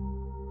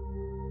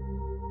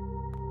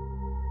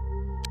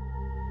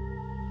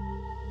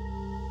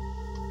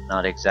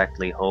 Not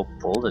exactly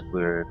hopeful that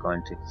we're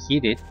going to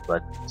hit it,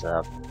 but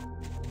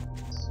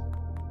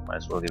might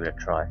as well give it a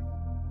try.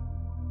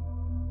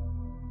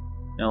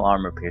 No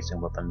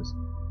armor-piercing weapons.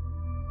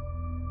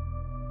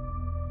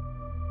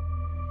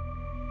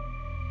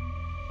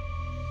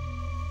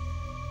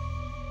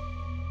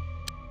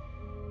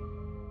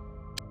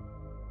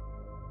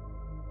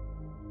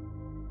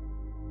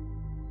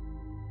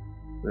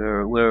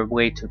 We're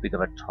way too big of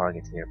a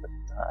target here, but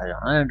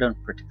I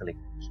don't particularly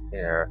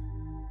care.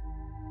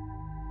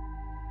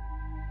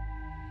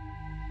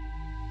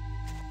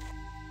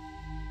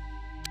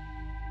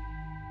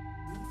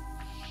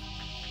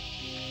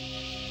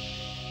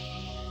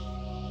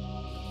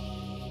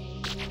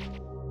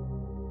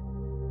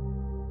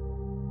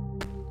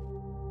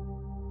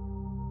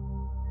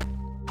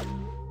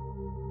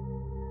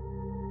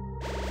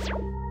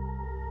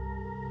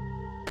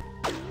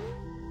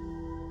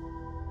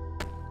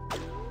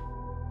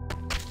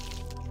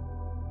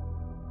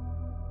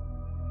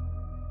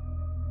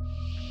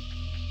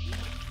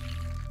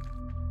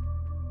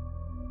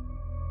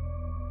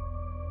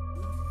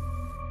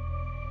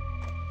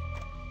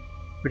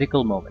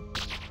 Critical moment.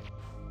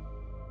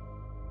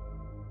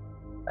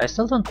 I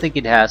still don't think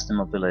it has the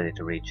mobility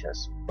to reach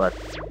us, but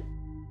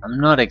I'm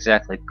not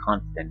exactly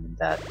confident in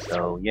that,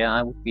 so yeah,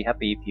 I would be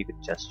happy if you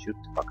could just shoot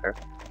the fucker.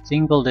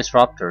 Single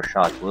disruptor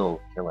shot will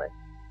kill it.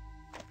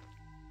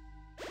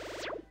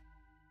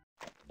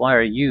 Why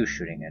are you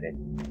shooting at it?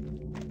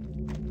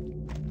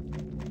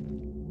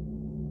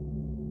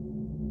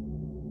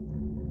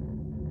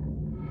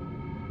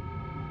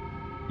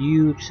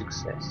 Huge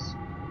success.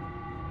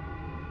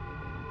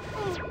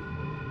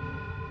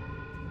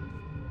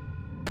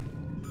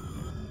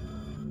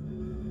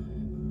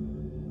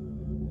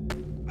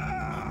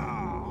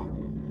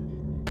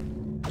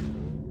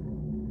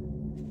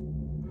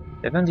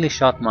 Definitely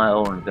shot my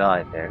own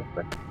guy there,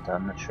 but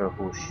I'm not sure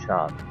who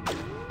shot.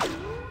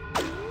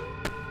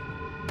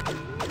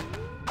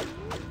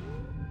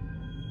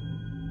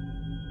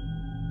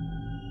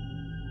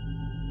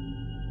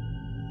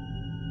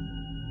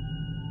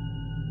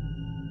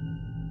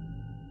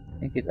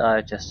 I think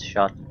I just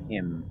shot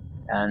him.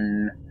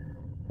 And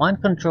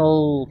mind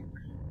control,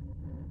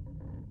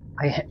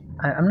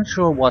 I'm not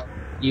sure what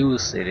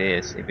use it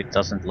is if it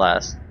doesn't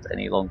last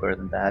any longer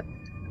than that.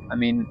 I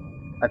mean,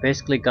 I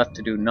basically got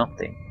to do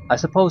nothing. I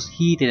suppose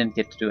he didn't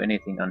get to do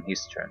anything on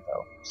his turn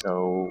though.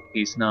 So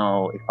he's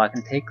now, if I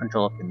can take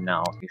control of him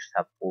now, he should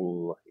have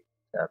full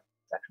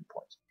action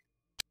points.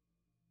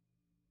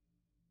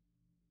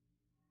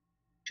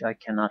 Which I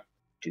cannot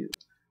do.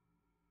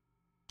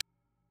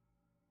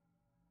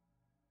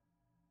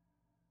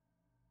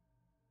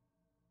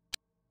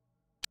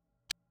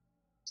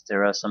 Is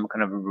there some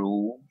kind of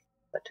rule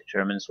that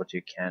determines what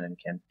you can and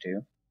can't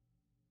do?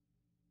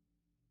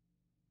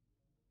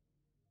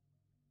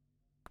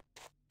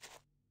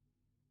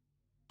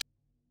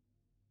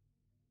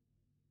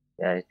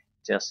 Yeah, it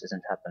just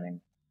isn't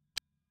happening.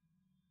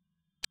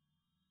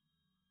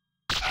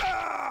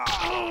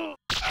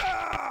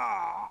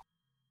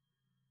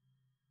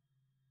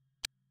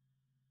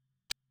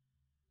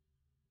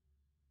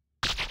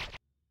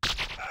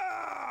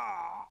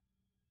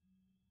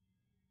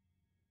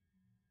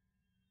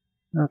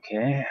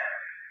 Okay.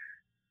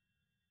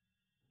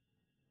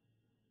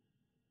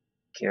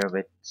 Care of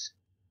it.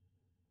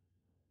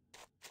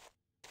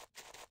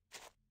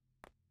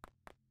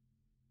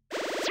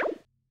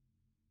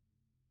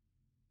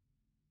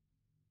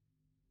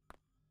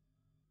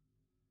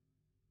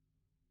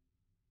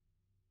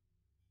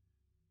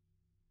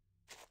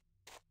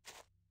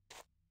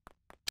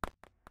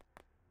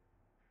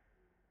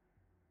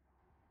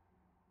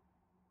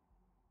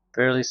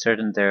 Fairly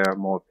certain there are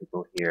more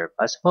people here.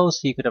 I suppose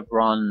he could have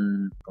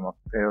run from a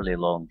fairly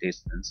long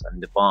distance,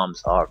 and the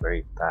bombs are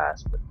very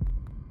fast, but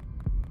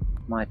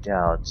my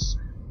doubts.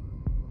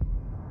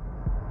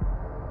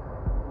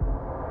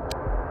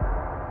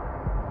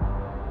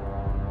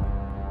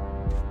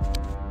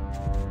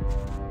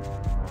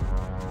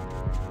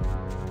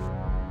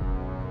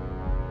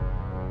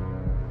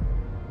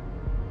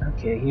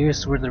 Okay,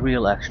 here's where the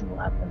real action will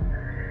happen.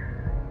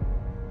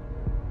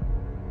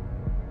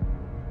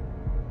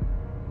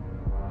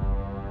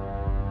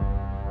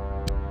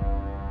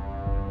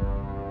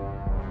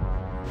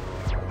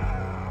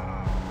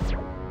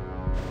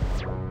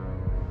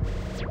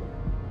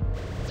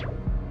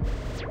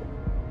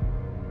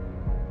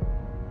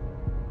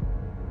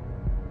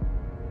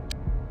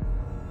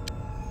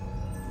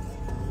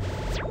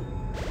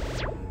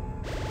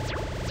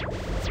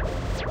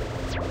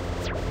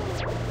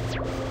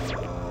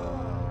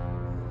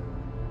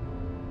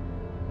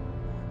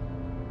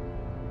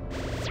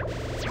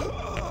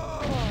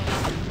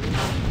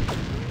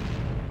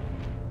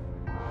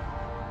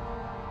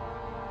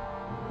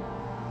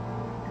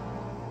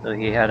 So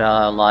he had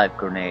a live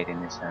grenade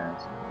in his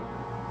hands.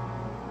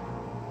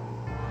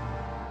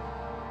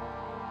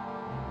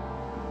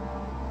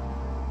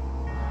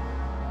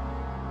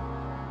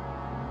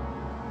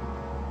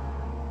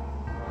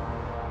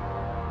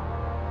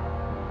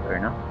 Fair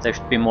enough. There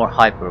should be more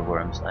hyper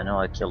worms. I know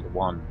I killed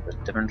one,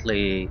 but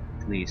definitely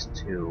at least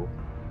two.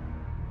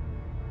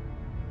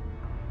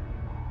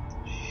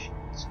 Shit.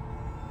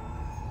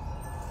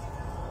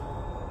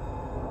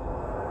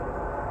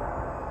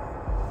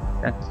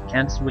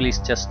 Can't really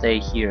just stay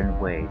here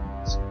and wait.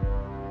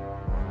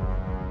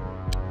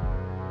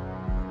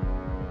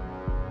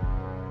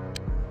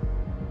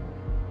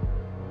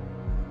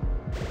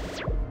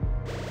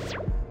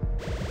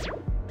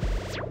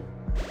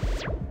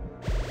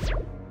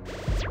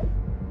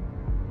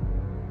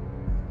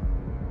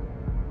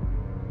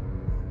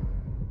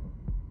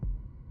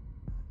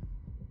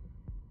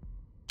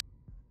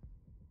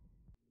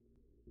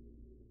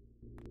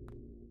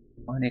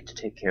 I need to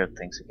take care of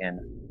things again.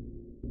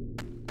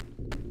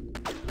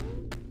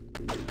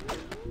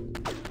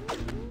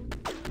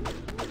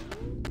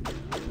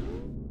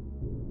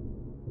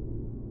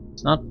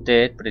 It's not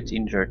dead, but it's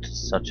injured to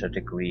such a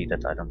degree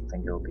that I don't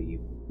think it'll be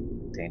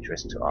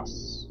dangerous to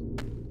us.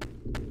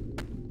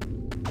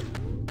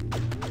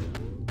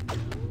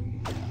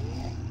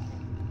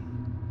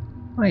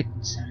 Right.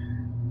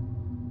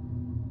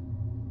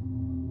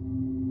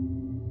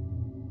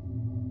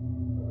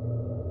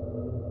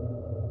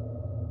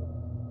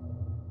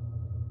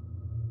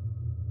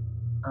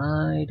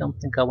 I don't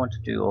think I want to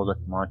do all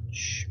that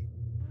much.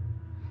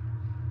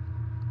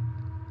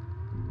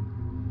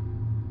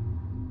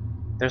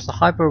 There's a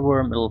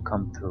hyperworm, it'll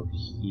come through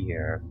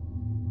here.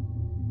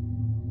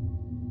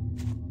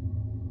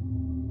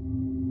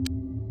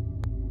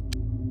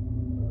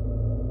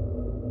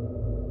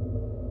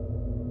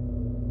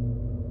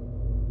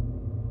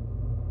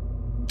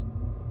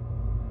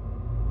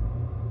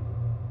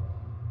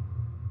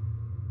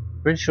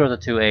 Pretty sure the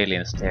two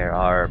aliens there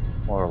are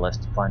more or less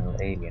the final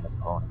alien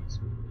opponents.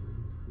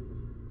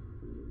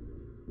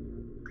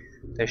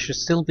 There should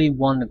still be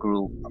one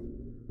group,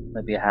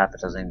 maybe a half a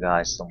dozen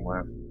guys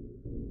somewhere.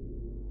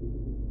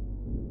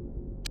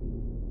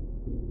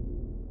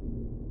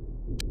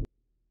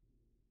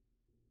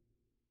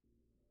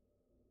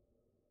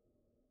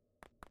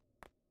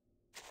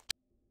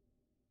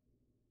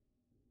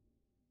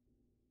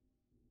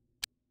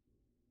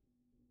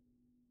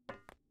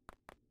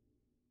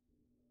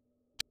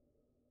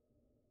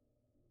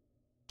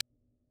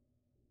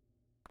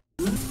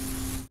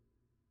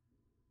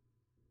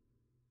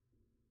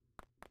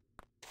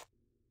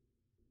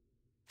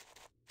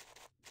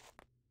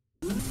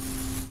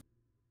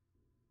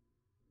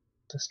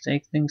 Just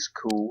take things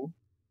cool.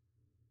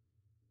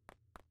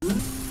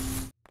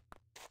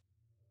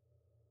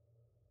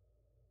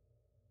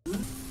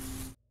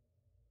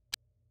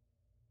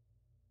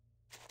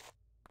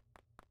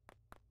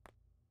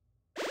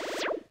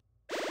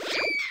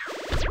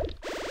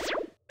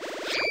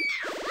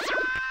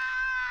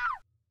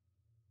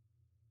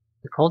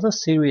 All the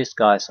serious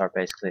guys are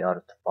basically out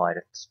of the fight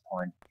at this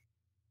point.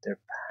 They're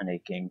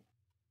panicking.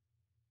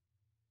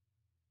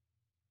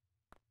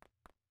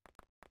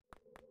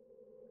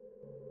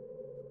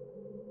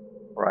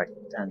 Right,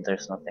 and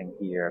there's nothing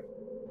here.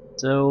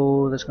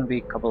 So there's gonna be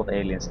a couple of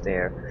aliens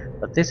there.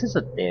 But this is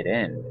a dead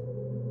end.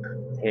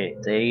 Hey,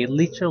 they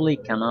literally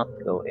cannot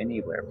go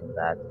anywhere from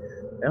that.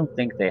 I don't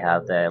think they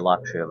have the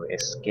luxury of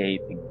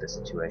escaping the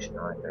situation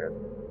either.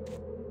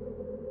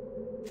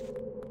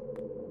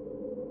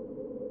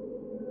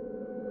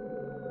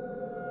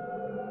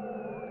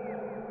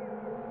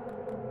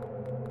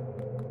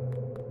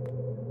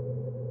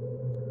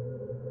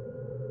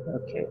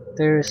 Okay,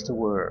 there's the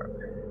worm.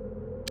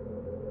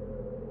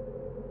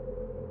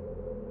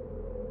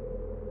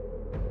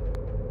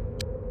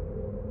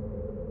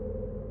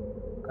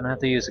 Gonna have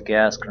to use a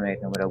gas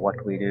grenade no matter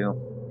what we do.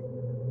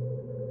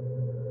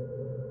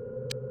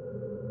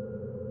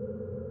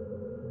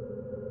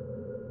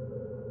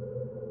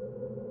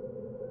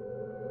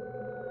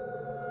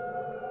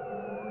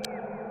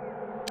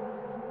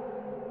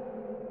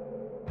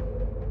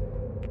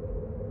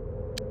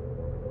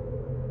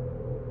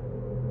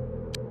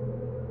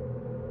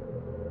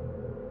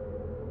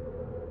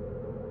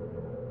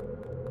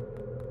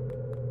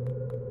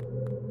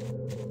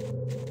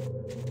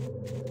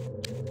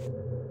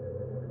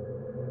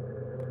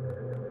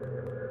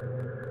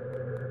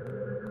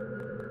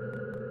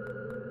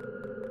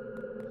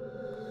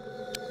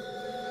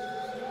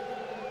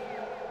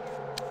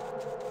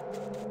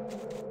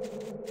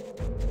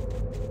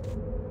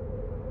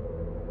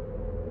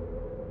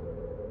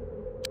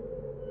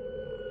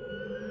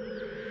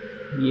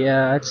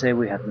 Yeah, I'd say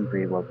we have them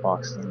pretty well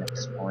boxed in at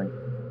this point.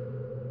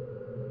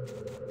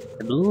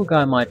 The blue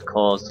guy might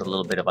cause a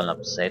little bit of an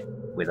upset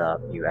with a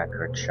few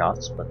accurate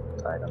shots, but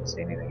I don't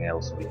see anything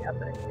else really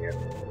happening here.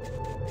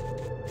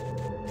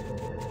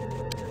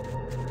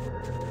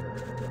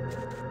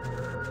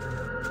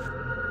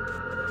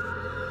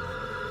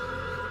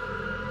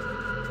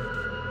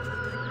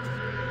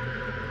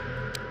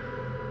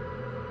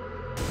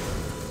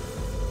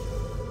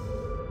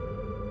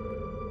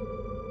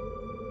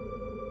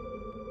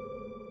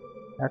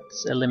 That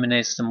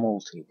eliminates the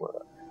multi-worm.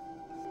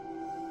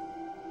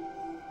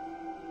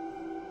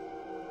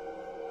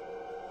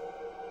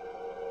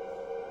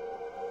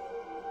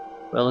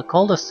 Well, the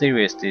Call of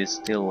Sirius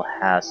still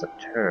has a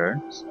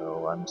turn,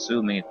 so I'm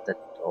assuming that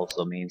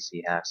also means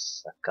he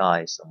has a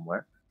guy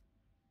somewhere.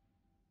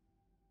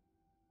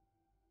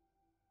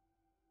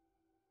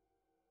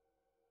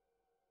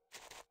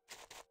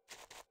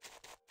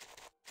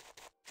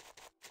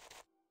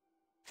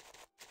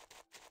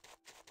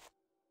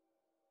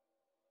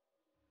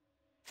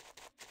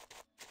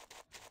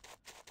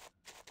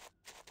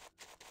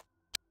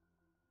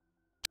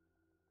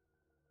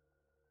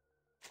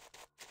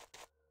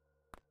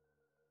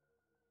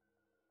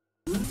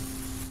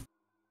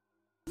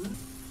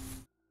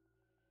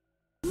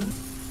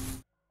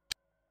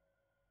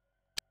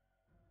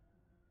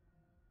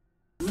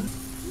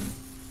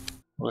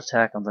 We'll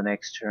attack on the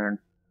next turn.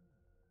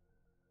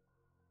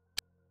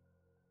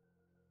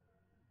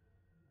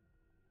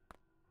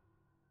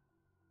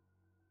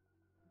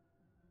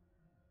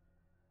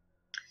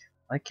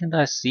 Why can't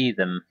I see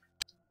them?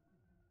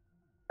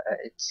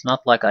 It's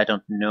not like I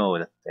don't know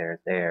that they're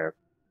there.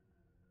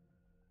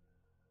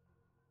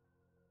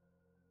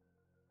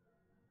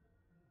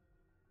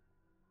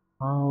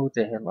 How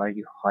the hell are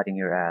you hiding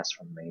your ass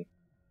from me?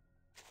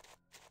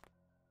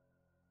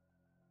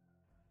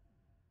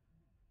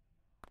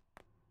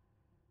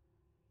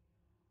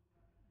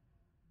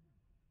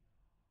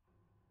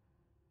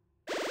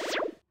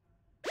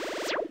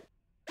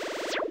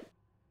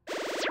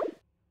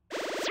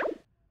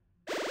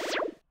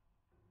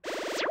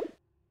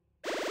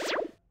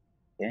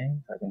 Okay,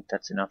 I think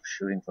that's enough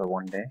shooting for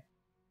one day.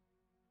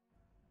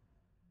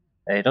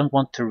 I don't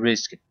want to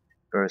risk it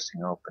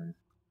bursting open.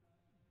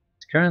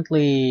 It's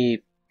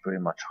currently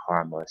pretty much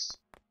harmless.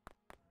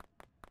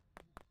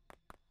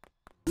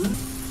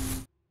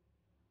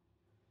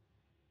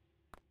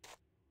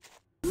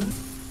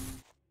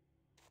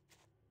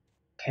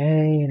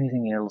 Okay,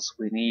 anything else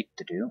we need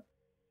to do?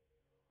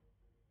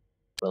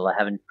 Well, I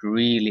haven't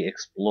really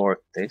explored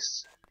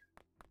this.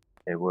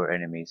 There were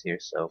enemies here,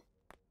 so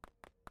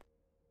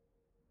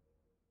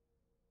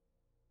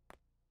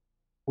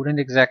wouldn't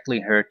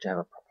exactly hurt to have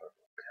a proper look.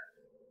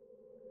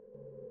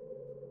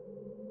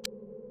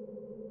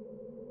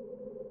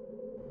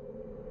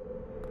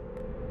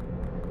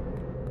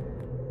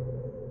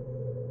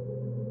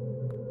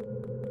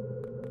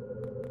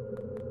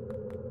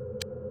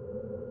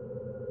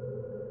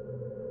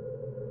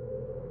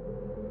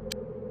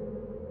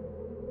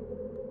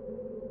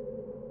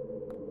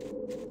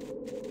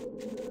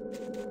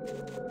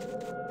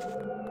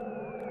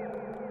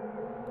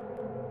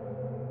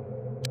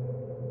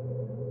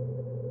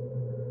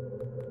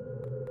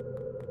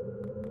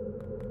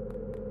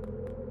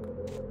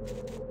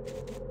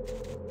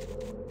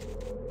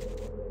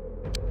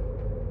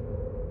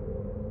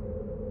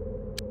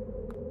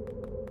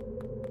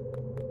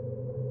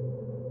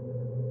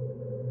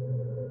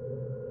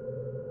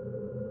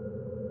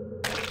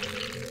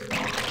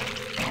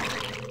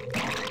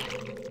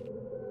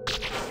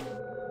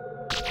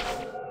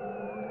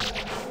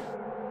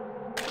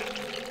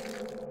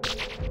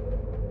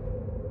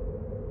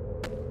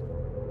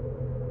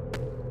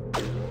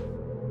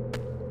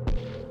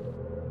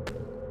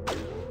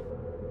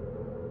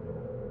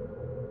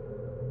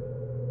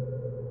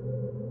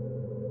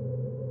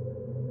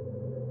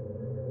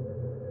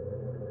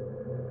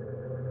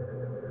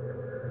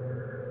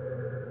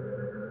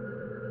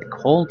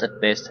 Holt at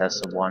best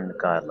has one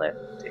guy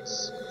left.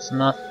 It's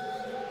not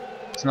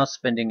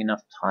spending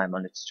enough time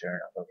on its turn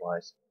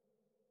otherwise.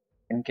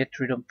 Can get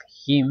rid of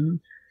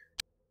him.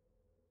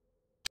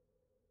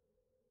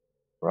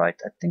 Right,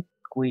 I think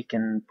we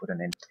can put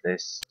an end to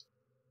this,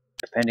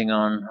 depending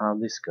on how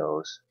this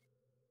goes.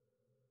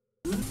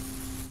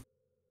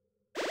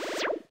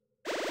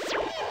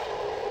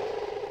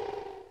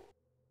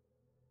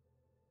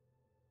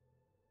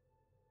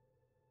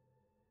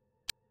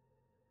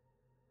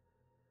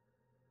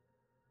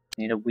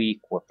 Need a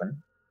weak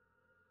weapon.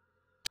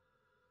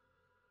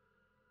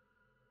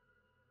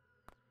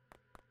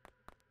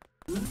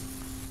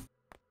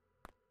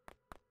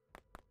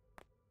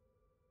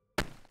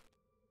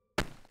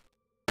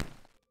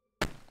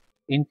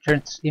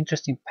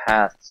 Interesting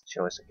path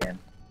choice again.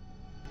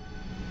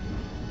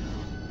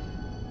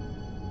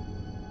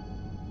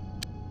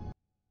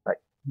 Right,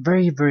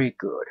 very, very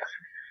good.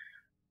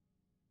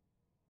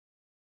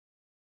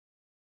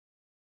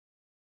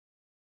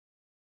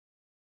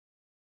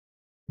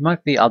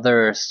 Might be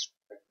others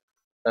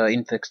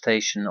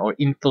infestation or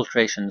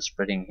infiltration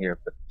spreading here,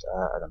 but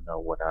I don't know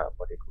what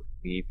it would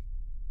be.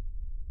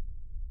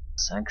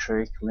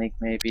 Sanctuary clinic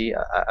maybe.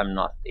 I'm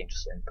not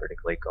interested in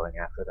particularly going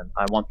after them.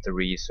 I want the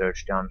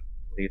research done.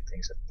 Leave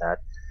things at that.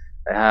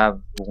 I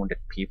have wounded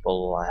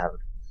people. I have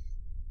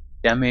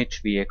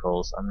damaged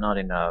vehicles. I'm not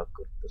in a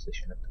good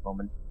position at the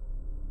moment.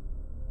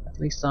 At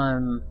least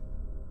I'm.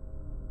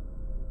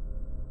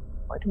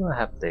 Why do I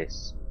have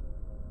this?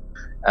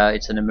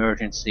 It's an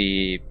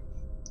emergency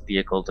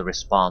vehicle to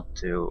respond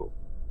to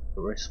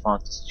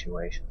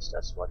situations.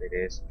 That's what it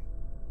is.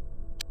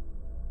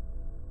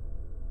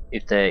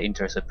 If the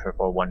interceptor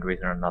for one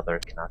reason or another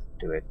cannot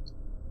do it.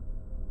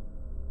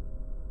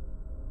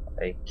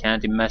 I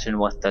can't imagine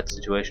what that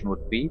situation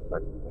would be,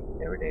 but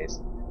there it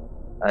is.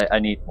 I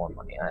need more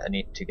money. I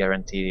need to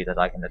guarantee that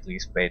I can at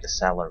least pay the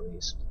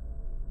salaries.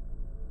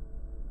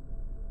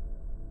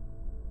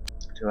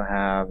 Do I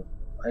have...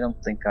 I don't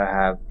think I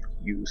have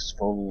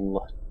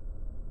useful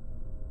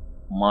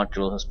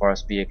modules as far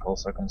as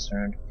vehicles are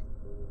concerned.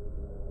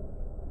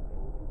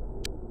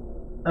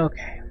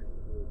 Okay.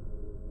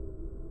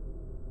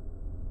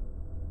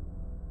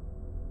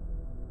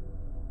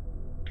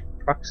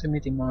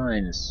 Proximity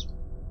mines.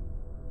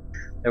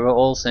 They were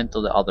all sent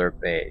to the other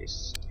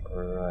base.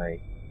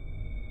 Right.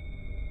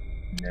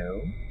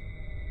 No.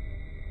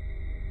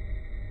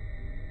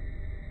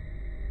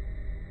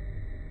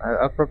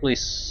 I probably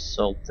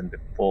sold them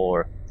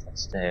before.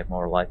 That's the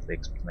more likely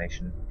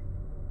explanation.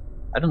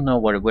 I don't know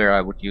where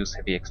I would use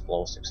heavy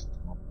explosives at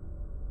the moment.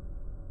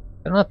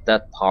 They're not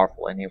that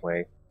powerful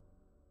anyway.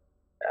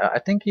 I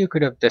think you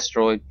could have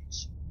destroyed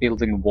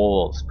building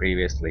walls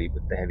previously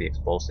with the heavy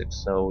explosives,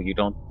 so you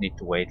don't need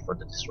to wait for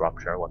the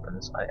disruptor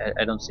weapons.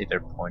 I don't see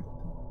their point.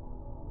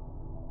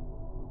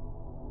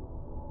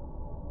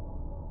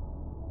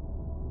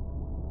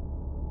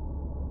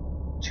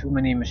 Too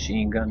many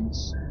machine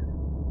guns.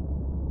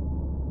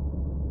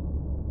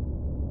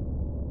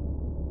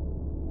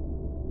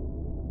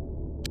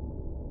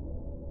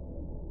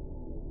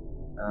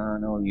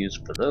 No use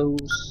for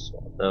those,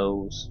 or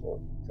those, or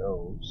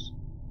those.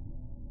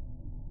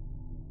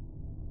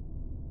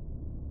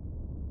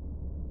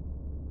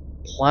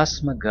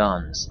 Plasma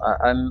guns.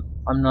 I'm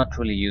not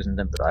really using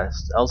them, but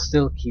I'll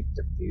still keep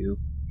the few.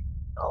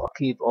 I'll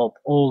keep up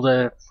all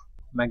the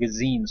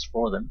magazines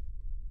for them.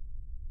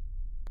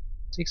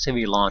 6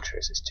 heavy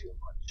launchers is too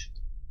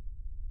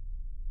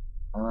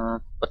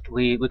much. But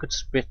we could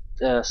split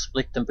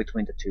them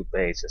between the two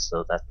bases,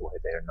 so that way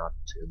they're not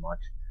too much.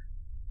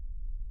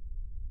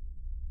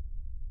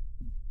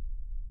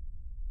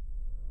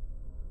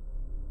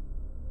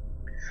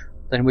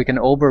 Then we can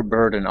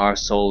overburden our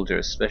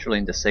soldiers, especially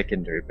in the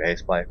secondary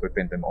base, by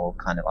equipping them all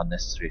kind of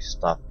unnecessary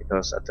stuff,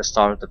 because at the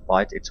start of the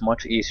fight it's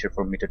much easier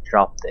for me to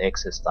drop the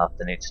excess stuff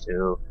than it's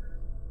to...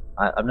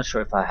 I'm not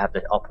sure if I have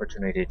the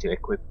opportunity to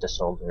equip the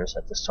soldiers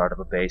at the start of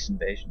a base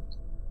invasion.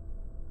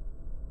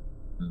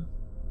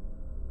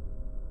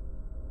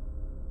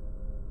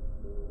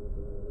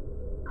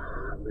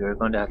 We're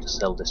going to have to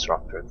sell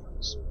disruptor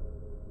guns.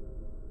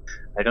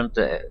 I don't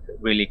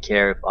really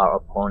care if our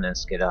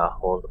opponents get a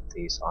hold of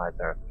these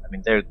either. I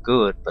mean, they're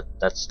good, but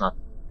that's not...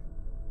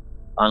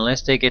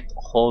 Unless they get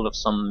hold of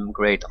some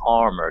great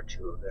armor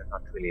too, they're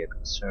not really a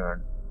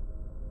concern.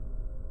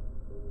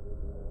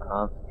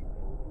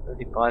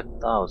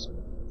 35,000.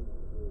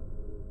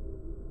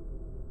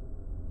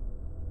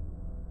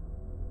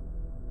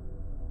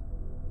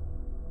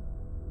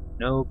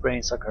 No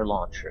brainsucker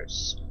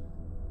launchers.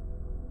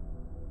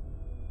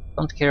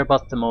 Don't care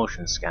about the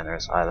motion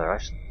scanners either. I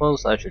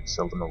suppose I should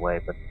sell them away,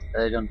 but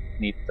I don't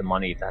need the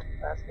money that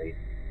badly.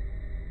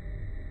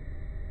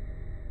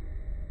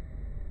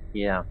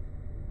 Yeah.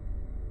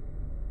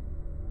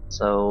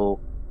 So,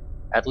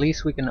 at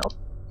least we can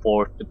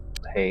afford to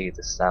pay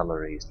the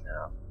salaries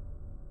now.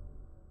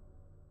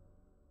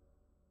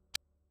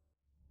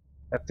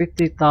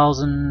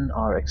 50,000,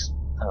 our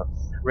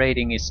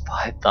rating is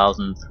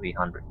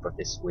 5,300 for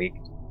this week.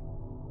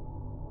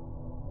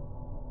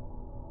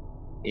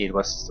 It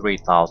was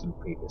 3,000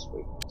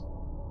 previously.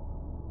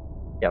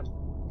 Yep.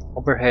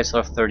 Overheads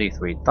are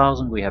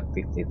 33,000, we have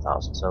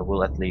 50,000, so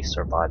we'll at least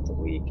survive the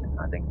week. And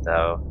I think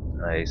though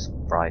it's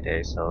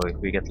Friday, so if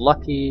we get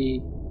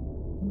lucky,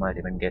 we might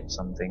even get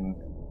something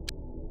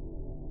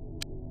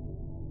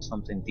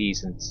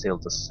decent still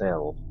to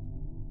sell.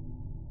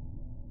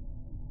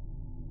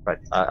 Right,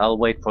 I'll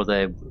wait for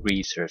the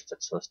research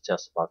that's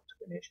just about to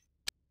finish.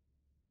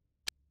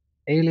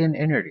 Alien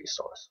energy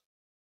source.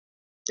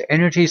 The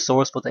energy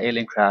source for the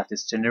alien craft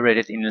is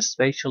generated in a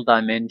spatial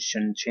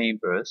dimension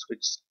chambers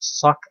which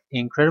suck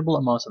incredible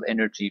amounts of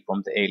energy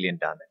from the alien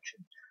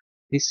dimension.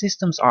 These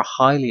systems are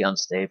highly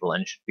unstable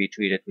and should be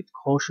treated with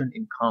caution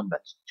in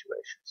combat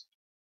situations.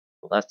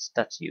 Well,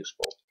 that's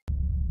useful.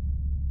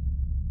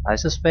 I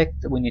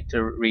suspect we need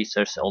to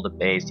research all the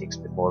basics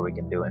before we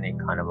can do any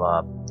kind of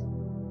a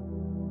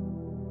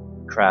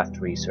craft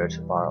research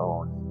of our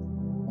own.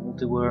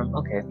 Multiworm,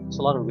 okay, there's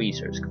a lot of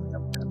research coming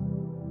up now.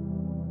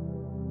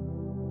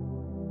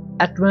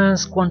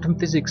 Advanced Quantum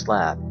Physics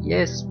Lab.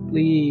 Yes,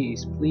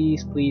 please,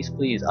 please, please,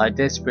 please. I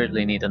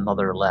desperately need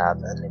another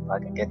lab, and if I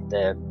can get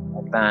the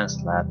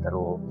advanced lab,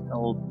 that'll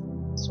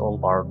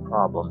solve our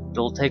problem.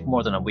 It'll take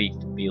more than a week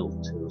to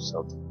build too,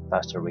 so the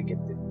faster we get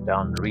it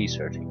done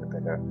researching, the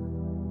better.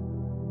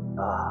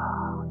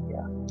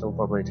 Yeah, it'll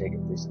probably take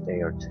at least a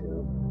day or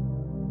two.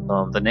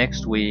 The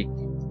next week,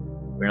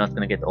 we're not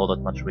gonna get all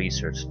that much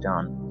research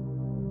done.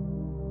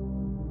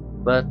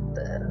 But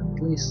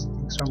at least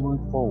things are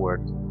moving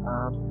forward.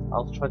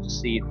 I'll try to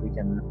see if we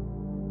can...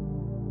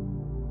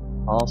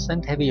 I'll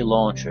send heavy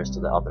launchers to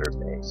the other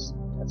base.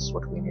 That's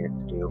what we needed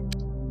to do.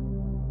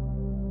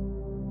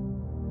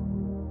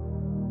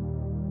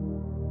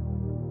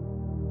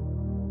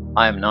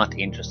 I am not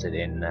interested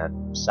in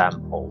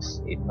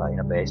samples in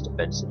a base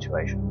defense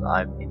situation.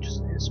 I'm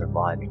interested in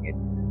surviving it.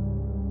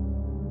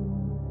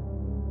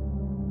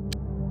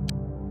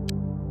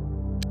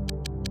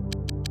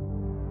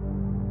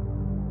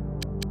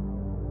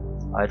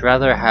 I'd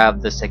rather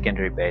have the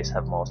secondary base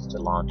have most of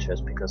the launchers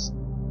because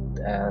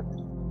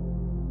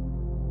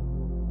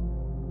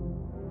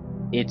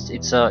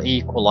it's a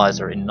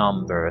equalizer in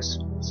numbers,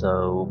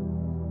 so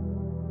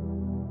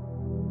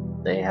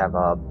they have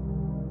a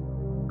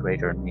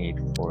greater need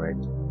for it.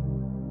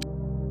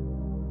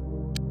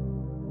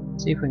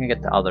 See if we can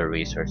get the other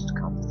research to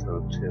come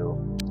through too.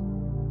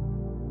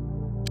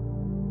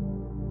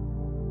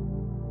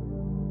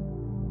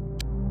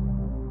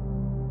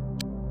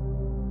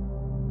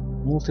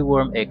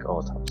 Multiworm egg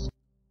autopsy.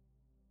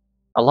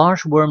 A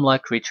large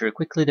worm-like creature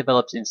quickly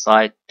develops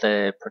inside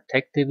the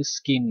protective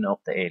skin of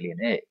the alien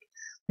egg.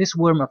 This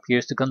worm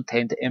appears to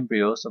contain the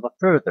embryos of a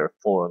further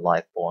 4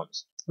 life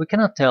forms. We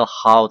cannot tell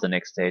how the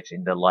next stage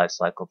in the life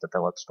cycle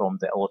develops from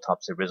the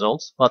autopsy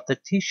results, but the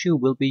tissue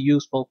will be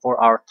useful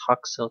for our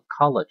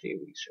toxicology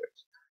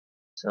research.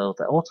 So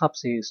the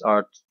autopsies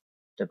are to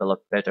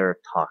develop better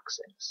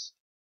toxins.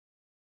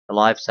 The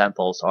life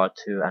samples are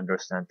to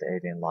understand the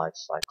alien life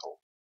cycle.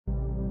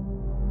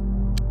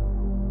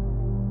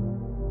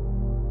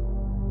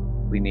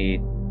 We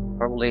need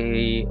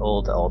probably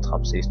all the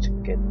autopsies to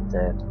get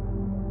the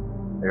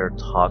better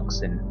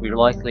toxin. We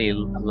likely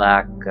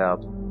lack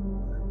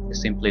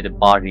simply the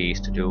bodies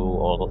to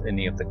do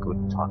any of the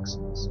good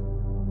toxins.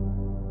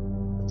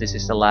 But this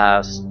is the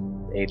last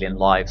alien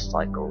life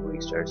cycle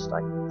research that I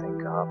can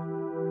think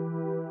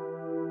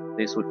of.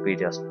 This would be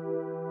just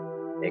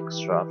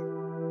extra.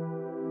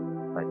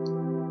 Right.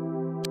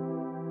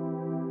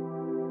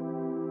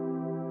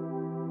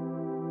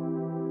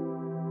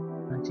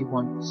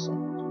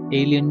 %.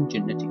 Alien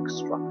genetic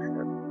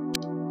structure.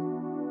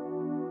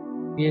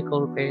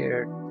 Vehicle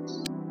repaired.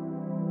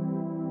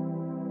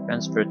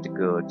 Transferred the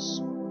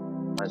goods.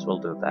 Might as well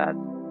do that.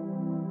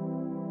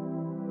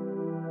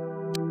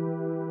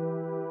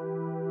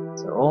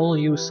 So all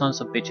you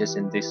sons of bitches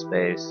in this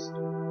space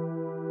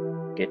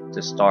get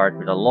to start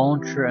with a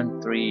launcher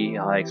and 3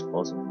 high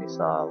explosive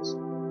missiles.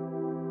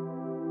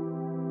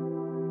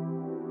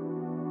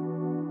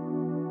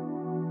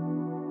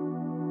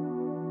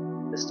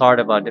 The start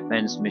of our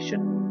defense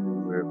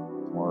mission, we're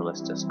more or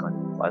less just going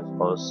to, I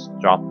suppose,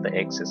 drop the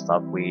exit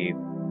stuff we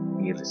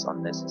feel is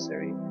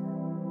unnecessary.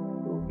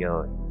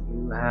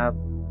 You have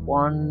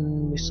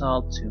 1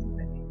 missile too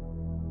many.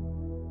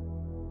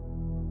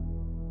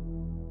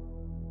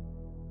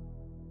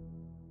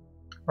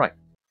 Right.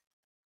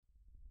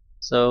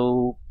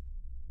 So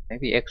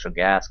maybe extra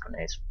gas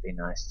grenades would be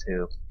nice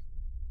too.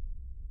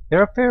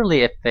 They're a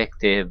fairly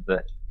effective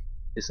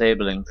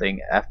disabling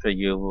thing after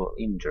you've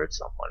injured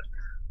someone.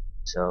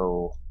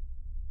 So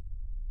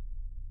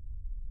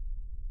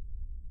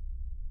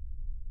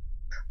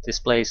this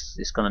place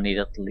is gonna need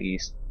at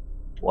least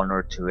 1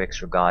 or 2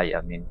 extra guy.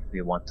 I mean, if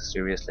we want to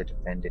seriously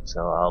defend it,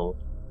 so I'll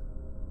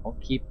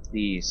keep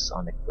these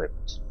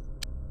unequipped.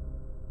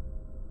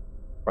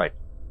 Right.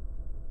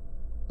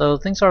 So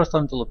things are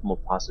starting to look more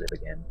positive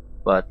again,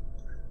 but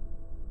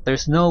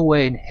There's no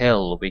way in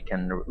hell we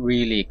can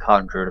really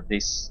counter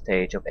this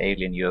stage of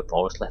alien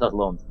UFOs, let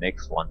alone the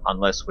next one,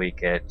 unless we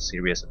get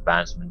serious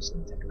advancements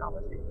in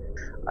technology.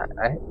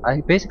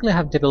 I basically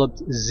have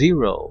developed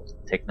zero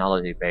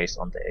technology based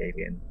on the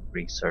alien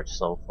research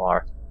so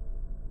far.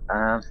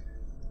 And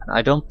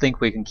I don't think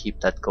we can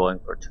keep that going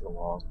for too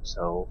long.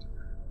 So,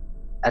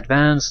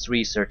 advanced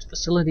research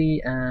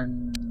facility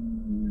and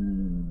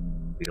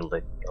build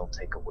it. It'll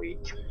take a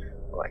week.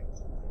 Right.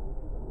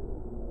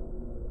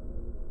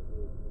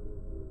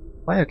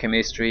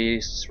 Biochemistry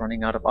is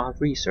running out of our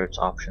research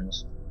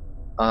options.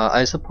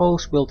 I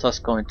suppose we're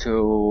just going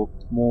to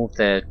move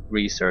the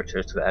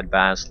researchers to the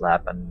advanced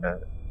lab and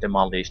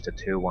demolish the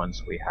two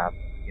ones we have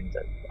in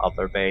the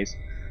other base.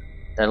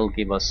 That'll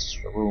give us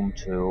room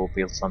to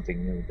build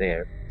something new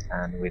there,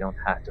 and we don't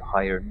have to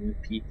hire new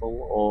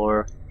people,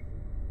 or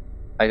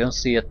I don't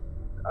see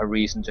a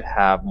reason to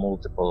have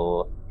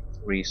multiple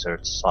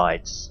research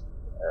sites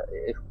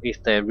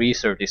if the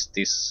research is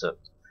this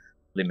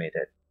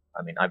limited.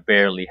 I mean, I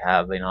barely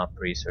have enough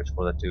research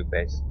for the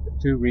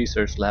two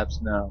research labs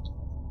now.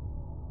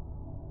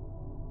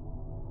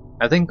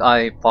 I think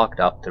I fucked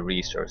up the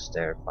research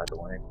there, by the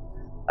way.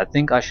 I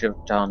think I should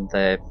have done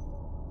the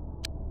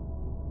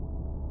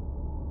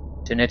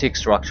genetic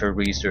structure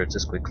research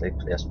as quickly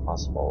as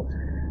possible.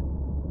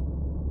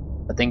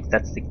 I think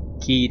that's the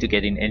key to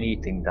getting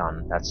anything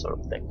done, that sort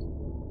of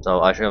thing.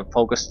 So I should have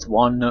focused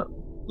one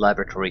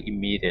laboratory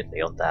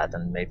immediately on that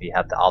and maybe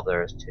have the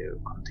others to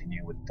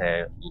continue with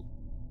the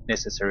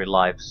necessary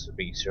lives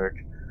research.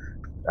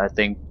 I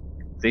think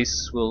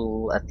this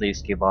will at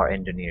least give our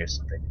engineers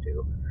something to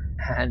do.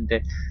 And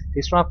the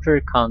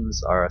disruptor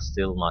cons are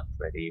still not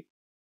ready.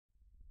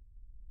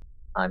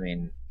 I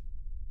mean,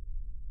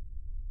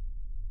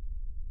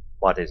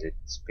 what is it?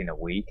 It's been a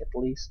week at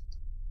least.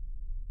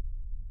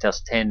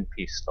 Just 10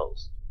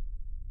 pistols.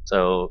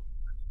 So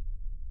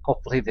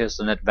hopefully there's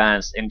an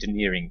advanced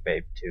engineering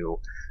babe too.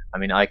 I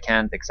mean, I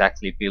can't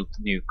exactly build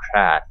new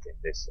craft in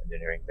this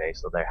engineering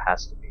base, so there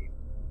has to be.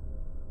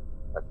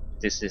 But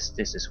this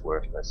is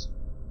worthless.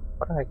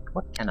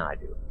 What can I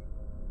do?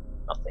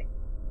 Nothing.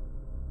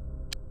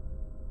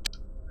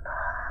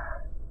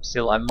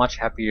 Still, I'm much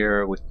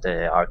happier with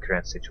our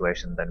current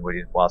situation than what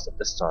it was at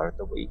the start of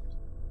the week.